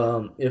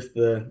now. If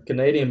the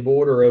Canadian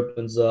border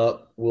opens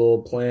up,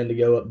 we'll plan to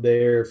go up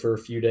there for a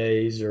few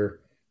days or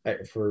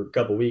for a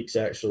couple weeks,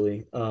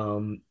 actually.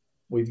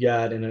 We've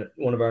got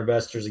one of our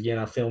investors, again,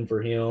 I filmed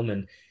for him,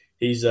 and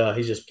he's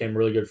just became a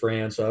really good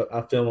friend. So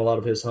I film a lot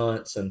of his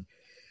hunts and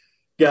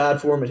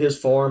guide for him at his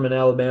farm in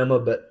Alabama.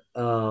 But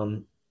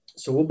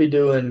So we'll be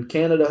doing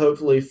Canada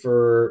hopefully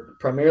for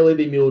primarily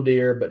be mule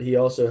deer, but he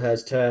also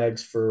has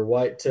tags for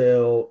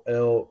whitetail,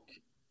 elk,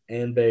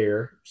 and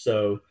bear.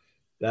 So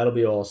that'll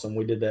be awesome.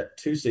 We did that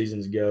 2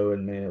 seasons ago,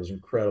 and man, it was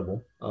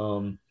incredible.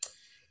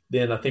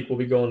 Then I think I'll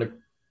be going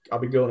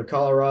to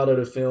Colorado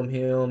to film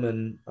him,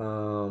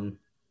 and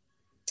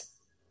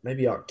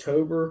maybe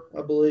October,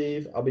 I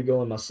believe. I'll be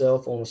going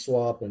myself on a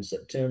swap in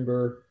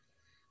September.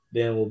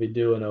 Then we'll be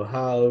doing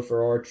Ohio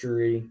for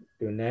archery,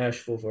 doing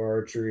Nashville for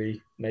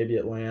archery, maybe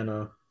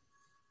Atlanta,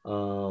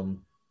 and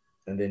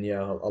then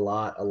a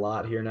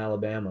lot here in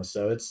Alabama.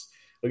 So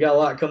we got a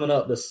lot coming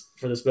up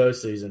for this bow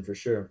season for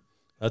sure.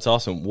 That's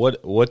awesome.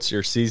 What's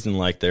your season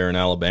like there in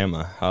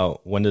Alabama?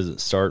 When does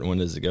it start and when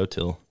does it go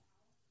till?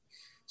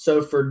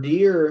 So for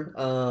deer,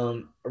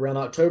 around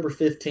October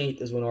 15th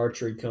is when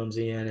archery comes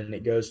in, and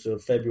it goes to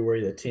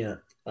February the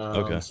 10th.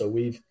 Okay. So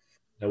we've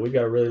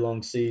got a really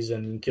long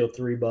season. You can kill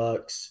 3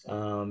 bucks,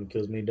 kill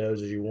as many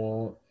does as you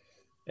want,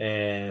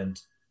 and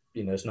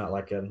it's not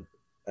like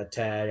a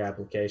tag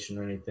application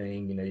or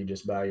anything. You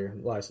just buy your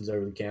license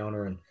over the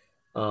counter, and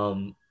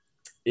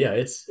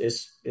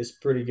it's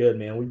pretty good,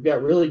 man. We've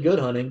got really good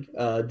hunting.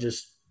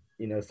 Just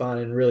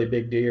finding really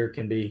big deer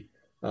can be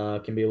a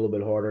little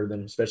bit harder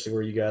than especially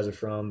where you guys are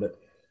from, but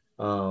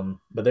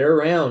they're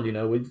around.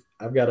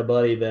 I've got a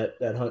buddy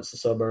that hunts the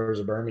suburbs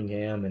of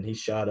Birmingham, and he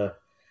shot a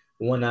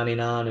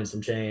 199 and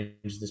some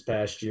change this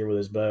past year with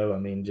his bow. I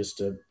mean,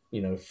 just a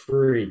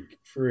freak.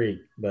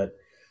 But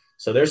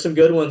so there's some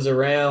good ones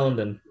around,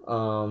 and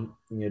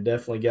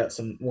definitely got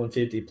some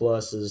 150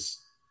 pluses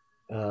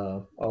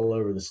all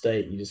over the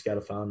state. You just got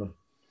to find them.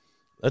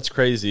 That's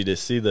crazy to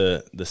see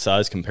the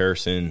size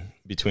comparison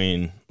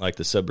between like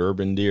the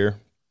suburban deer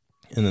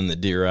and then the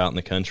deer out in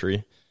the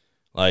country.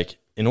 Like,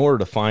 in order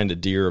to find a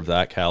deer of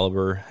that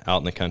caliber out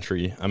in the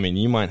country, I mean,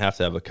 you might have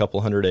to have a couple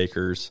hundred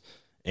acres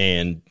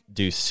and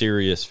do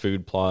serious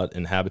food plot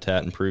and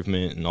habitat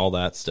improvement and all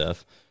that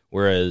stuff.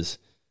 Whereas,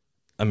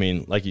 I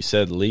mean, like you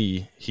said,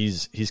 Lee,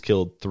 he's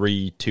killed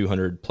 3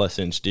 200+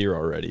 inch deer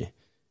already,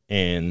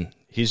 and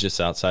he's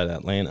just outside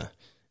Atlanta.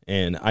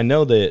 And I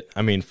know that,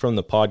 I mean, from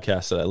the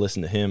podcast that I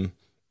listened to him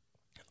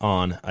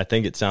on, I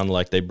think it sounded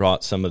like they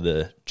brought some of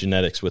the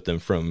genetics with them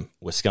from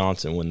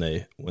Wisconsin when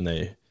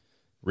they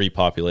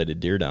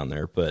repopulated deer down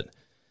there. But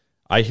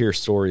I hear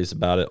stories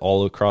about it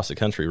all across the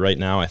country. Right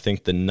now, I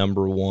think the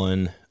number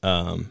one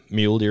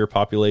mule deer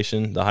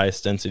population, the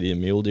highest density of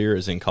mule deer,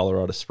 is in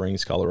Colorado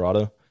Springs,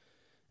 Colorado.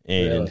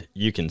 And really?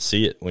 You can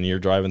see it when you're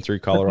driving through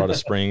Colorado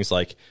Springs.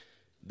 Like,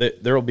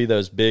 there will be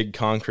those big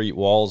concrete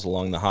walls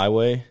along the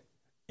highway,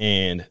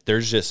 and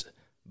there's just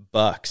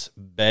bucks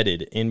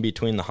bedded in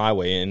between the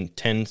highway and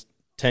 10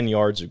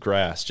 yards of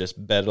grass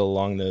just bedded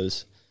along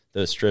those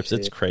strips. Shit.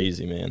 It's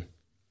crazy, man.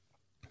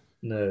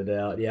 No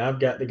doubt. Yeah, I've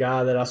got the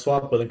guy that I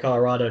swapped with in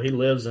Colorado. He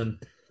lives in,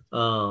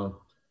 I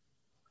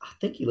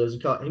think he lives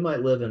in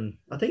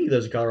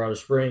Colorado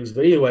Springs.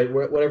 But anyway,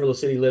 whatever the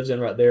city he lives in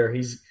right there,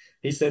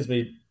 he sends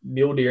me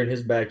mule deer in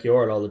his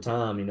backyard all the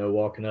time,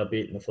 walking up,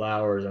 eating the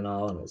flowers and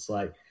all. And it's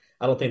like,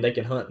 I don't think they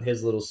can hunt in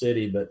his little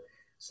city, but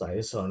it's like,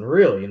 it's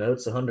unreal.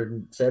 It's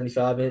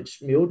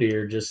 175-inch mule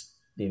deer just,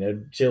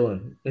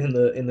 chilling in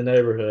the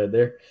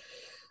neighborhood.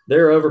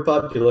 They're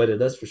overpopulated,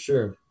 that's for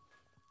sure.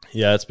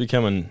 Yeah, it's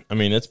becoming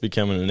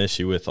an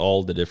issue with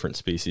all the different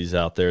species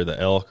out there. The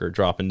elk are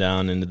dropping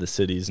down into the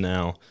cities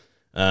now.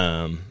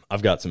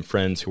 I've got some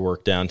friends who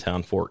work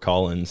downtown Fort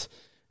Collins,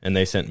 and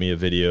they sent me a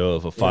video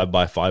of a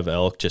 5x5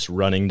 elk just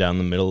running down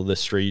the middle of the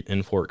street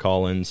in Fort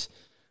Collins.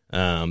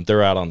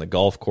 They're out on the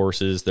golf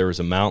courses. There was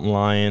a mountain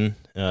lion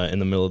in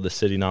the middle of the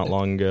city not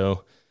long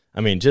ago. I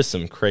mean, just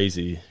some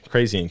crazy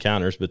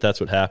encounters, but that's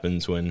what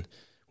happens when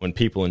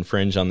people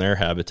infringe on their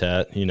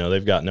habitat.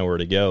 They've got nowhere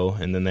to go,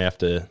 and then they have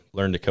to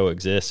learn to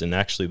coexist, and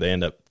actually they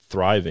end up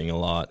thriving a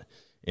lot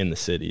in the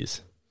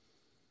cities.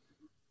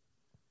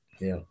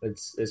 Yeah,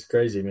 it's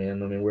crazy,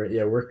 man. I mean,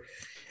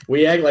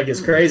 we act like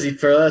it's crazy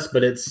for us,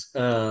 but it's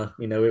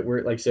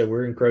we're, like I said,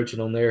 we're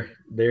encroaching on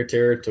their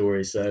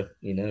territory, so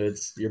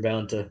you're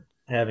bound to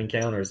have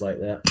encounters like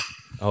that.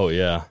 Oh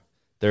yeah,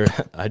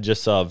 I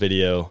just saw a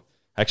video.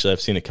 Actually,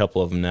 I've seen a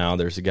couple of them now.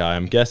 There's a guy,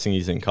 I'm guessing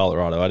he's in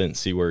Colorado. I didn't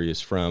see where he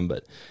was from,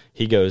 but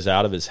he goes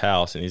out of his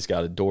house, and he's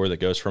got a door that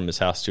goes from his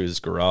house to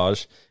his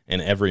garage,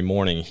 and every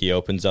morning he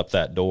opens up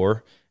that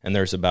door, and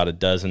there's about a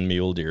dozen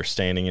mule deer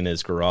standing in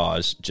his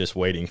garage just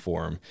waiting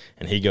for him.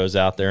 And he goes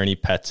out there and he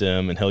pets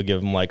them, and he'll give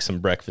them like some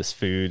breakfast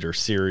food or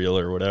cereal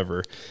or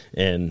whatever.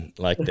 And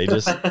like they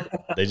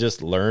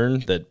just learn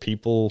that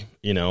people,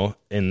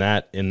 in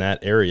that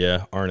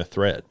area aren't a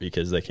threat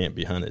because they can't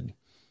be hunted.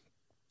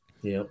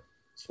 Yep.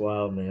 It's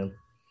wild, man.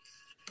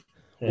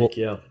 Heck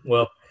yeah.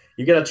 Well,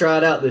 you got to try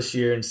it out this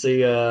year and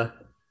see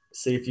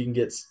if you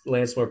can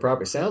land some more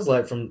property. Sounds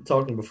like from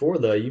talking before,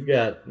 though, you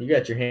got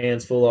your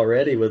hands full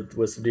already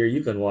with some deer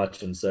you've been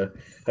watching. So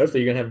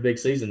hopefully you're gonna have a big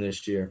season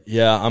this year.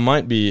 Yeah, I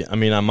might be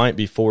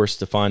forced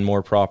to find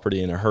more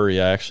property in a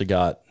hurry. I actually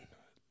got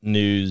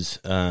news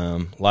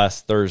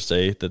last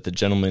Thursday that the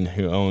gentleman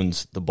who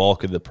owns the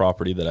bulk of the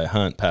property that I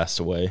hunt passed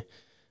away.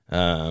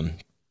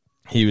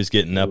 he was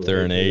getting up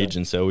there in age,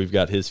 and so we've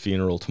got his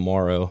funeral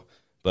tomorrow.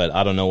 But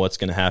I don't know what's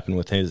going to happen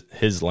with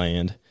his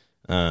land.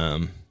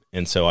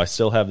 And so I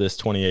still have this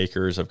 20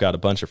 acres. I've got a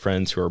bunch of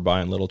friends who are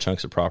buying little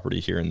chunks of property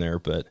here and there,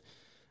 but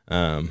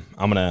I'm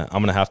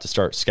gonna have to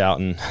start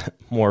scouting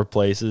more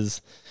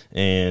places,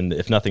 and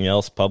if nothing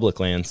else, public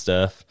land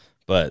stuff.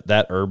 But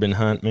that urban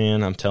hunt,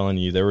 man, I'm telling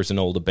you, there was an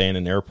old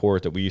abandoned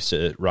airport that we used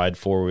to ride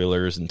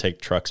 4-wheelers and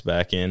take trucks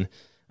back in,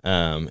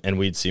 and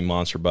we'd see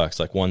monster bucks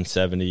like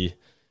 170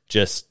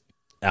 just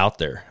out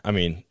there. I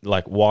mean,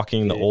 like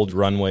walking the old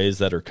runways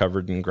that are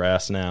covered in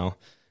grass now.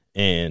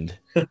 And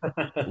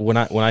when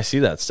I see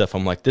that stuff,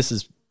 I'm like, this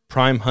is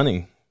prime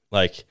hunting.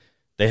 Like,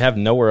 they have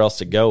nowhere else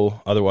to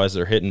go. Otherwise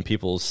they're hitting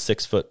people's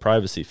 6-foot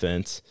privacy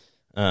fence,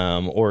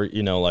 or,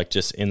 like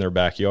just in their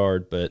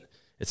backyard. But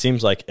it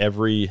seems like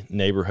every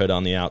neighborhood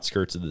on the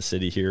outskirts of the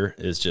city here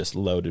is just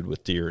loaded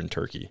with deer and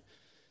turkey.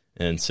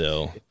 And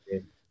so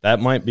that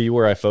might be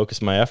where I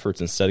focus my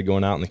efforts instead of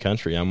going out in the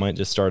country. I might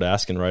just start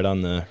asking right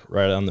on the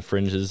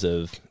fringes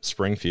of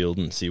Springfield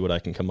and see what I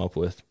can come up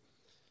with.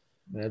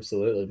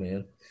 Absolutely,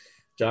 man.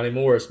 Johnny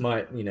Morris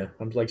might,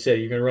 like I said,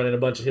 you're going to run in a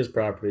bunch of his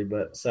property,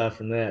 but aside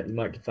from that, you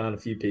might find a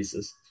few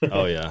pieces.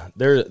 Oh yeah.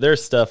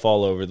 There's stuff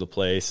all over the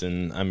place.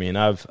 And I mean,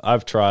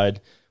 I've tried.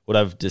 What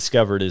I've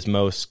discovered is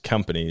most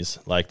companies,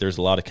 like there's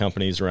a lot of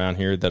companies around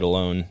here that'll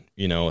own,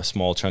 a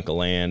small chunk of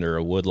land or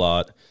a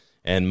woodlot.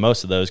 And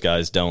most of those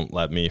guys don't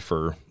let me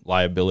for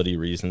liability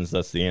reasons.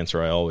 That's the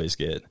answer I always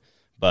get.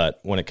 But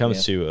when it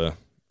comes to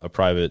a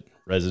private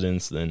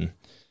residence, then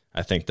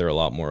I think they're a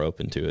lot more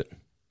open to it.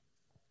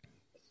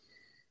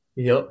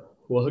 Yep.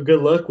 Well,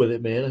 good luck with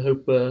it, man. I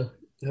hope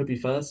you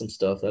find some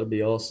stuff. That'll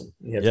be awesome.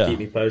 You have to keep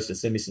me posted.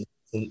 Send me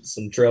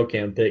some trail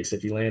cam pics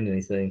if you land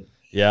anything.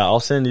 Yeah,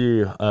 I'll send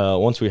you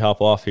once we hop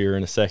off here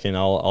in a second.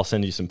 I'll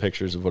send you some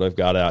pictures of what I've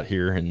got out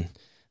here, and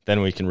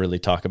then we can really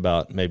talk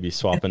about maybe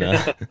swapping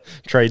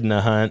trading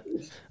a hunt.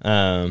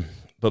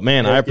 But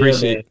man, I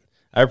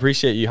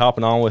appreciate you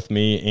hopping on with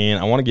me, and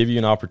I want to give you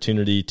an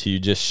opportunity to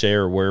just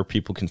share where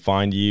people can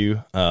find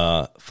you,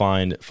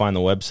 find the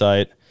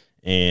website,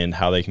 and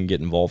how they can get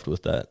involved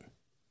with that.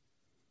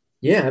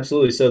 Yeah,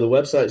 absolutely. So the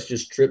website's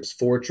just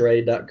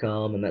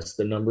tripsfortrade.com, and that's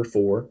the number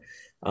 4.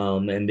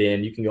 And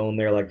then you can go on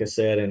there, like I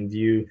said, and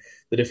view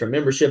the different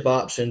membership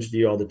options,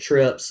 view all the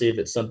trips, see if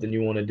it's something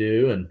you want to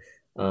do. And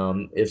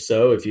if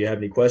so, if you have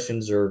any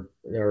questions or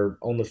are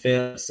on the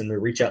fence, and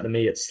reach out to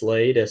me at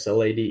Slade,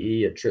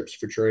 SLADE, at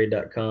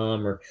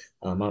tripsfortrade.com, or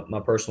my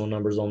personal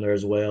number's on there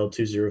as well,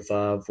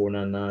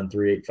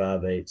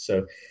 205-499-3858.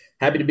 So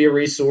happy to be a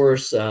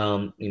resource.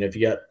 If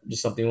you got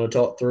just something you want to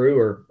talk through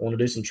or want to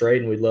do some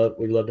trading, we'd love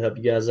to help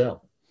you guys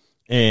out.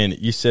 And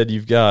you said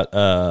you've got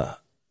a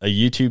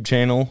YouTube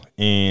channel,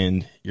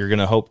 and you're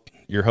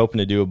hoping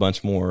to do a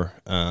bunch more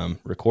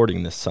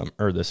recording this summer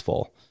or this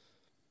fall.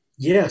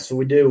 Yeah, so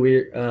we do.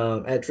 We're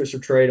at Trips for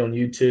Trade on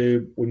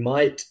YouTube. We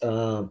might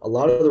a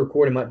lot of the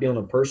recording might be on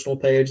a personal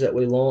page that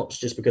we launch,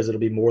 just because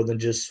it'll be more than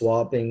just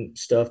swapping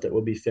stuff that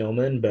we'll be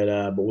filming,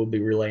 but we'll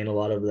be relaying a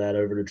lot of that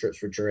over to Trips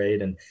for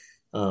Trade. And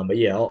but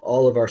yeah,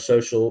 all of our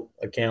social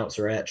accounts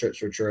are at Trips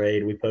for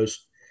Trade. We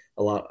post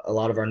a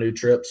lot of our new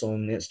trips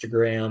on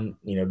Instagram.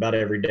 About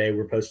every day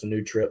we're posting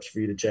new trips for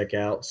you to check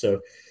out.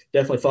 So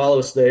definitely follow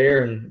us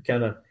there and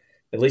kind of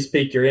at least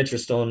pique your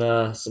interest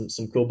on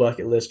some cool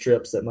bucket list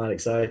trips that might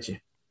excite you.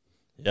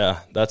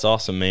 Yeah, that's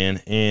awesome,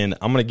 man. And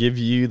I'm going to give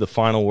you the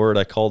final word.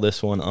 I call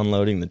this one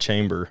unloading the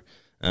chamber.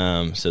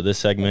 So this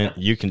segment,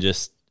 you can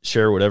just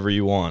share whatever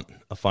you want,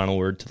 a final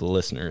word to the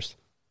listeners.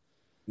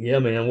 Yeah,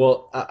 man.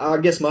 Well, I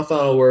guess my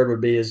final word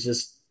would be is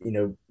just,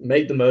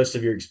 make the most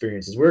of your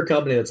experiences. We're a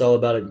company that's all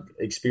about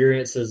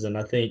experiences. And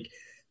I think,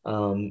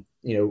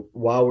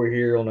 while we're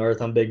here on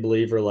earth, I'm a big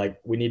believer, like,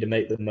 we need to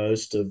make the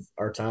most of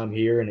our time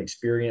here and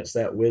experience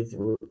that with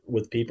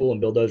people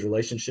and build those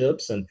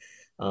relationships. And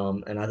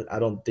I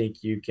don't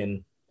think you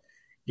can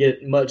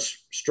get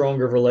much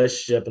stronger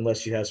relationship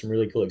unless you have some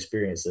really cool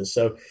experiences.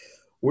 So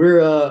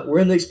we're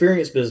in the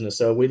experience business.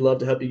 So we'd love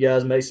to help you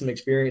guys make some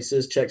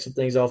experiences, check some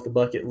things off the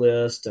bucket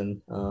list, and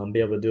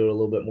be able to do it a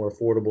little bit more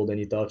affordable than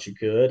you thought you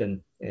could,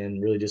 and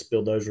really just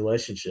build those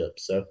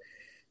relationships. So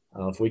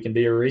if we can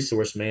be a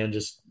resource, man,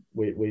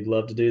 we'd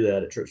love to do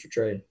that at Trips for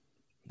Trade.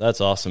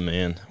 That's awesome,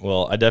 man.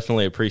 Well, I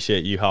definitely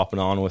appreciate you hopping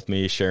on with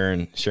me,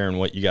 sharing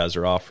what you guys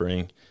are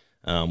offering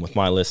with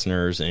my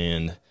listeners,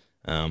 and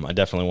I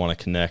definitely want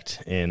to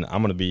connect. And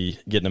I'm going to be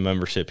getting a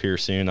membership here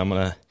soon. I'm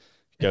going to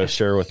go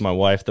share with my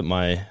wife that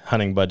my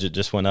hunting budget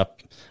just went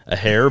up a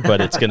hair, but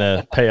it's going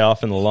to pay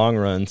off in the long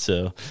run.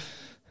 So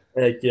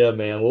heck yeah,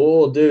 man. What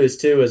we'll do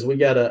is we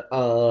got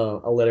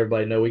I'll let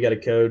everybody know, we got a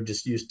code,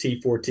 just use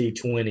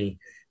T4T20,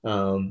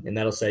 and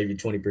that'll save you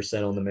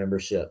 20% on the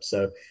membership.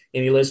 So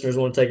any listeners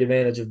want to take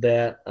advantage of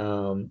that,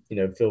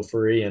 feel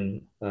free.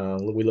 And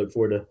we look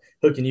forward to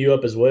hooking you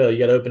up as well. You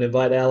got to open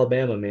invite to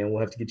Alabama, man.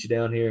 We'll have to get you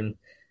down here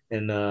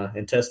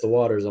and test the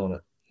waters on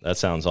it. That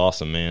sounds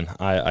awesome, man.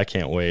 I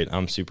can't wait.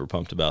 I'm super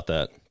pumped about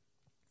that.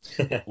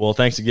 Well,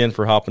 thanks again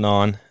for hopping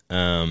on.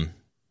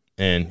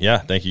 And yeah,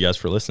 thank you guys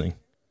for listening.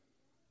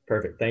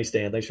 Perfect. Thanks,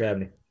 Dan. Thanks for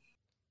having me.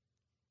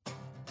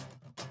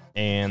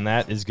 And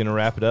that is going to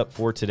wrap it up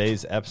for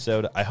today's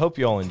episode. I hope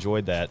you all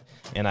enjoyed that,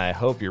 and I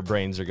hope your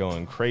brains are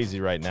going crazy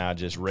right now,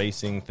 just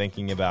racing,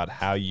 thinking about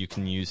how you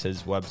can use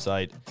his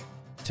website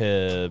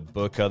to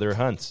book other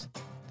hunts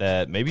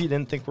that maybe you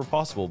didn't think were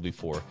possible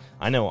before.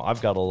 I know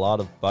I've got a lot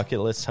of bucket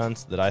list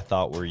hunts that I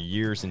thought were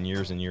years and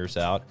years and years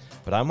out,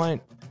 but I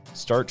might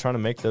start trying to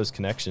make those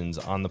connections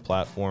on the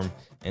platform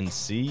and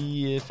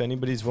see if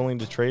anybody's willing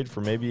to trade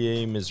for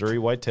maybe a Missouri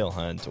whitetail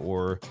hunt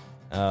or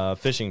a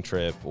fishing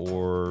trip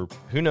or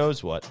who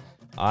knows what.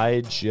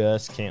 I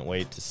just can't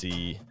wait to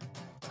see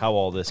how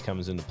all this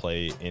comes into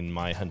play in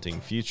my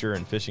hunting future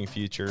and fishing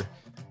future,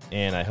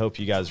 and I hope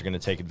you guys are going to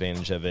take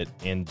advantage of it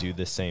and do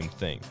the same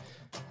thing.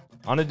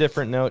 On a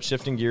different note,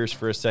 shifting gears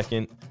for a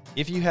second,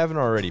 if you haven't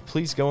already,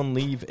 please go and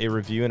leave a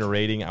review and a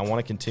rating. I want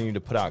to continue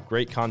to put out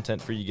great content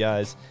for you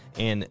guys,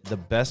 and the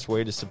best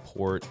way to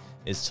support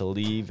is to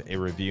leave a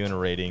review and a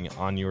rating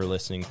on your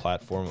listening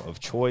platform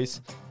of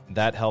choice.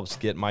 That helps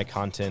get my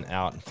content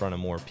out in front of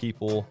more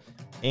people,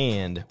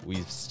 and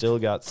we've still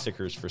got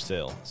stickers for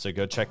sale. So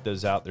go check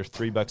those out. They're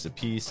 $3 a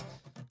piece.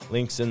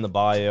 Links in the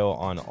bio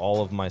on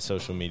all of my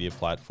social media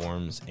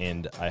platforms,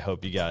 and I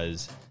hope you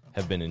guys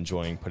have been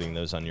enjoying putting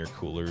those on your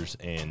coolers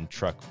and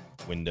truck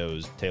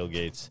windows,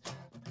 tailgates,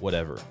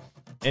 whatever.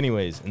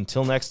 Anyways,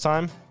 until next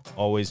time,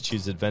 always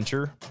choose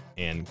adventure,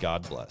 and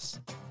God bless.